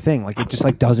listened to a thing. Like it just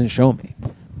like doesn't show me.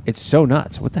 It's so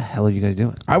nuts. What the hell are you guys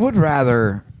doing? I would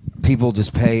rather people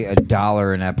just pay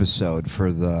 $1 an episode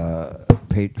for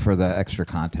the extra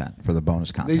content, for the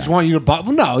bonus content. They just want you to buy.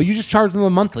 Well, no, you just charge them a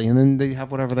monthly, and then they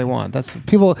have whatever they want. That's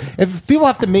people. If people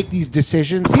have to make these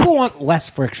decisions, people want less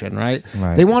friction, right?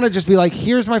 Right. They want to just be like,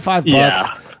 "Here's my $5. Yeah.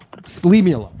 Just leave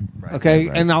me alone." Right, okay,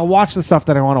 right. and I'll watch the stuff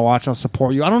that I want to watch. I'll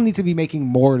support you. I don't need to be making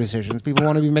more decisions. People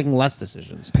want to be making less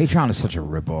decisions. Patreon is such a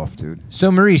ripoff, dude.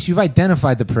 So, Maurice, you've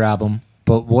identified the problem,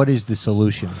 but what is the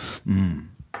solution?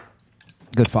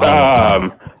 Good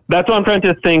follow. That's what I'm trying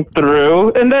to think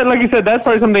through. And then, like you said, that's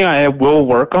probably something I will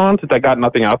work on since I got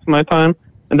nothing else in my time.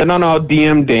 And then I'll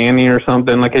DM Danny or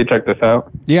something like, hey, check this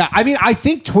out. Yeah, I mean, I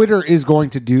think Twitter is going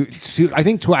to do. I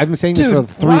think I've been saying this for Dude,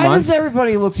 3 why months. does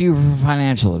everybody look to you for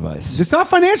financial advice? It's not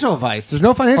financial advice. There's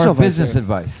no financial Or advice. busince here.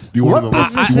 advice? You What want to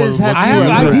businesses have I to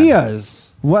have do-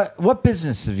 ideas. What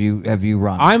business have you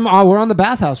run? We're on the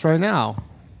bathhouse right now.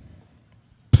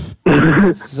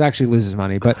 This actually loses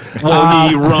money, but Well,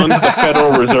 he runs the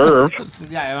Federal Reserve.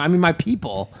 yeah, I mean my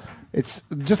people. It's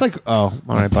just like all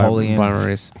right, Napoleon. bye,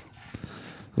 Maurice.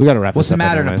 We got to wrap. What's this the up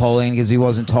matter, anyways. Napoleon? Because he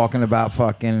wasn't talking about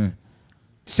fucking.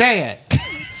 Say it.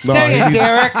 No, Say it, he's-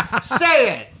 Derek.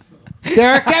 Say it.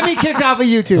 Derek, get me kicked off of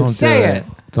YouTube. Don't Say do it.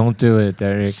 it. Don't do it,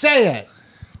 Derek. Say it.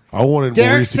 I wanted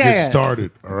Derek, Maurice to say get it.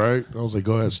 started. All right. I was like,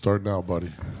 go ahead, start now,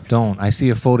 buddy. Don't. I see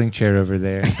a folding chair over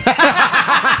there.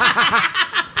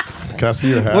 Can I see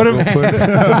your hat real quick?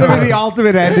 This would be the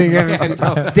ultimate ending.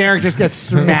 And Derek just gets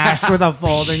smashed with a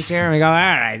folding chair, and we go, all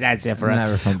right, that's it for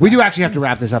us. We do actually have to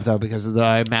wrap this up, though, because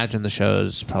I imagine the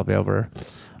show's probably over.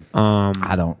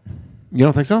 I don't. You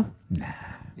don't think so? Nah.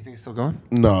 You think it's still going?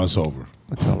 No, it's over.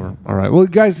 It's over. All right. Well,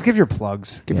 guys, give your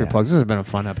plugs. Give your plugs. This has been a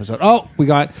fun episode. Oh, we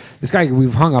got this guy.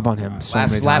 We've hung up on him so many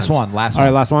times. Last one. All right,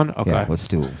 last one? Okay. Yeah, let's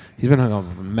do it. He's been hung up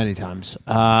many times.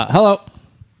 Hello.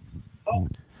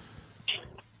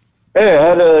 Hey, I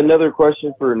had another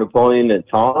question for Napoleon and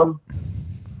Tom.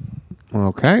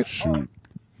 Okay. Shoot.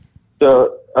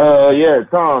 So,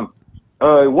 Tom,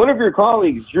 one of your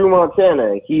colleagues, Drew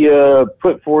Montana, he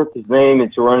put forth his name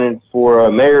into running for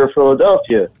mayor of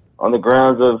Philadelphia on the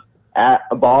grounds of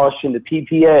abolishing the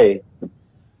PPA.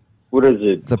 What is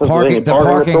it? The parking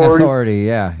authority.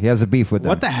 Yeah, he has a beef with them.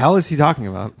 What the hell is he talking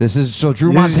about? This is so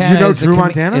Drew This is- Montana. you know is Drew a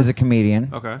Montana? is a comedian.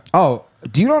 Okay. Oh,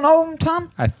 do you don't know him,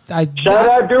 Tom? Shout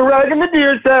out to Rag and the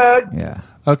Deer Tag. Yeah.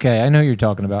 Okay, I know who you're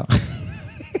talking about.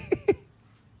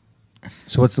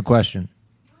 So what's the question?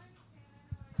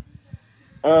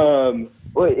 Do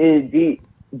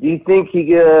you think he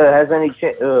has any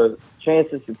chance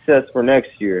of success for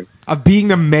next year? Of being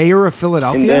the mayor of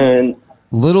Philadelphia? And then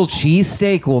Little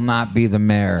Cheesesteak will not be the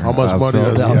mayor. How much of money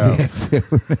does he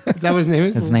Philadelphia. Is that what his name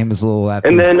is? His name is Little. That's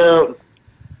and his- then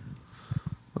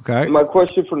okay. My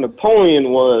question for Napoleon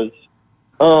was,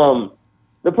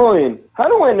 Napoleon, how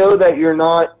do I know that you're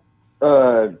not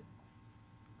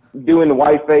doing the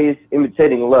white face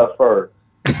imitating left first?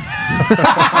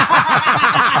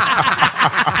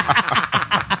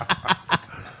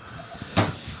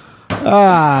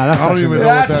 That's I don't even know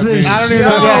what that means. I don't even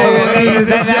know.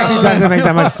 That actually doesn't make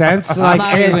that much sense. Like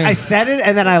I said it,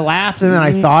 and then I laughed, and then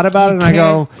I thought about it, and I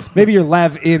go, maybe you're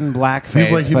Lev in blackface.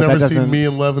 He's like, you but never that seen doesn't- me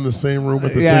and Lev in the same room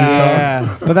at the Yeah, same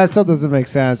time. yeah, but that still doesn't make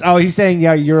sense. Oh, he's saying,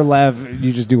 yeah, you're Lev.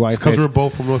 You just do white Because face. we're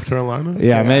both from North Carolina?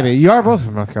 Yeah, maybe you are both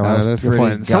from North Carolina. That's a good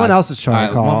point. Someone else is trying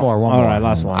to call. One more. All right,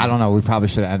 last one. I don't know. We probably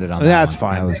should have ended on that. That's one.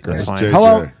 fine. That was great. That's fine. JJ.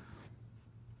 Hello.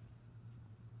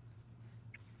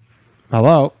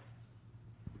 Hello.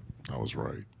 I was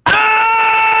right.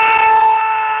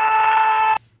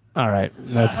 All right,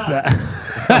 that's that. All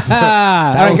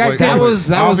That right, was guys, like- that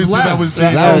was obviously Lev. that was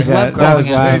That JJ. was Lev that was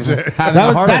calling Lev. in. Having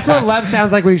a heart That's what attack. Lev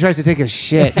sounds like when he tries to take a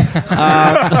shit.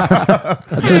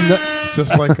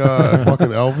 Just like fucking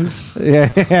Elvis.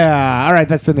 Yeah. All right,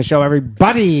 that's been the show,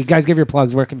 everybody. Guys, give your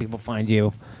plugs. Where can people find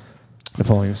you?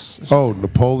 Napoleon's. Oh,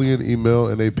 Napoleon email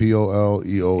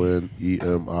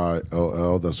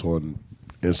NapoleonEmill. That's on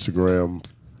Instagram,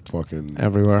 fucking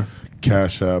Everywhere.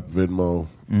 Cash App, Venmo.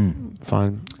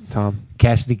 Fine. Tom.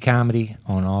 Cassidy Comedy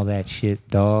on all that shit,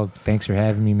 dog. Thanks for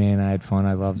having me, man. I had fun.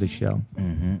 I love the show.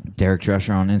 Derek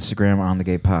Drescher on Instagram, On the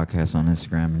Gay Podcast on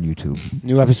Instagram and YouTube.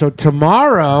 New episode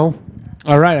tomorrow.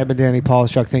 All right, I've been Danny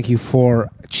Polishchuk. Thank you for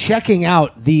checking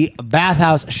out the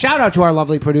Bathhouse. Shout out to our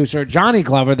lovely producer, Johnny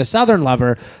Glover, the Southern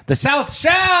Lover, the South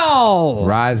Shell.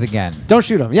 Rise again. Don't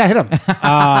shoot him. Yeah, hit him.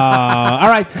 All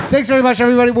right. Thanks very much,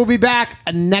 everybody. We'll be back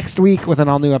next week with an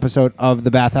all-new episode of The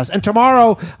Bathhouse. And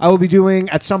tomorrow, I will be doing,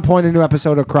 at some point, a new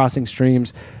episode of Crossing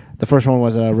Streams. The first one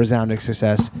was a resounding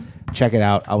success. Check it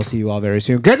out. I will see you all very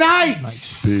soon. Good night.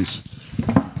 Peace.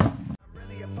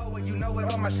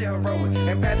 My shit heroic.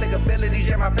 Empathic abilities,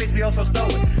 yeah, my face be also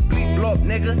stoic. Bleep, blow up,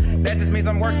 nigga. That just means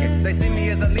I'm working. They see me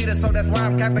as a leader, so that's why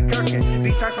I'm Captain Kirkin.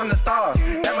 These tracks from the stars,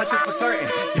 that much is for certain.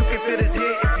 You can feel this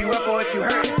hit if you up or if you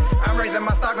hurt. I'm raising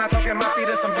my stock, not talking my feet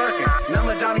in some Birkin.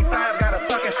 Number Johnny 5 got a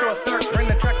fucking short circuit. Bring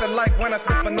the track to life when I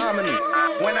spit phenomenal.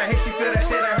 When I hit, she feel that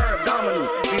shit in her abdominals.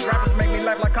 These rappers make me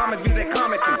laugh like comic view, they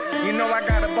comically. You know I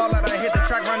got a ball out, I hit the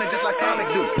track running just like Sonic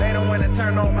do. They don't wanna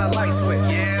turn on my light switch.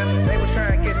 Yeah, they was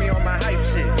trying to get me on my hype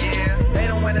shit. Yeah, they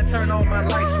don't wanna turn on my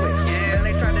light switch. Yeah, and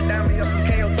they tried to down me on some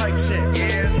KO type shit.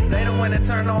 Yeah, they don't wanna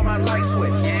turn on my light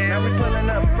switch. Yeah, now we pulling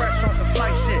up fresh on some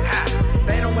flight shit. Ha.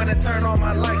 They don't wanna turn on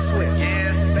my light switch.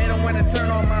 Yeah, they don't wanna turn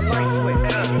on my light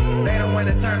switch. They don't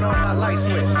wanna turn on my light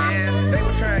switch. Yeah, they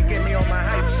was trying to get me on my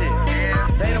hype shit. Yeah,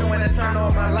 they don't wanna turn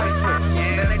on my light switch.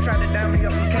 Yeah, then they tried to down me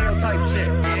on some KO type shit.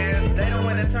 Yeah, they don't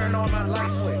wanna turn on my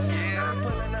light switch. Yeah, I'm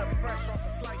pulling up fresh on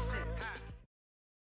some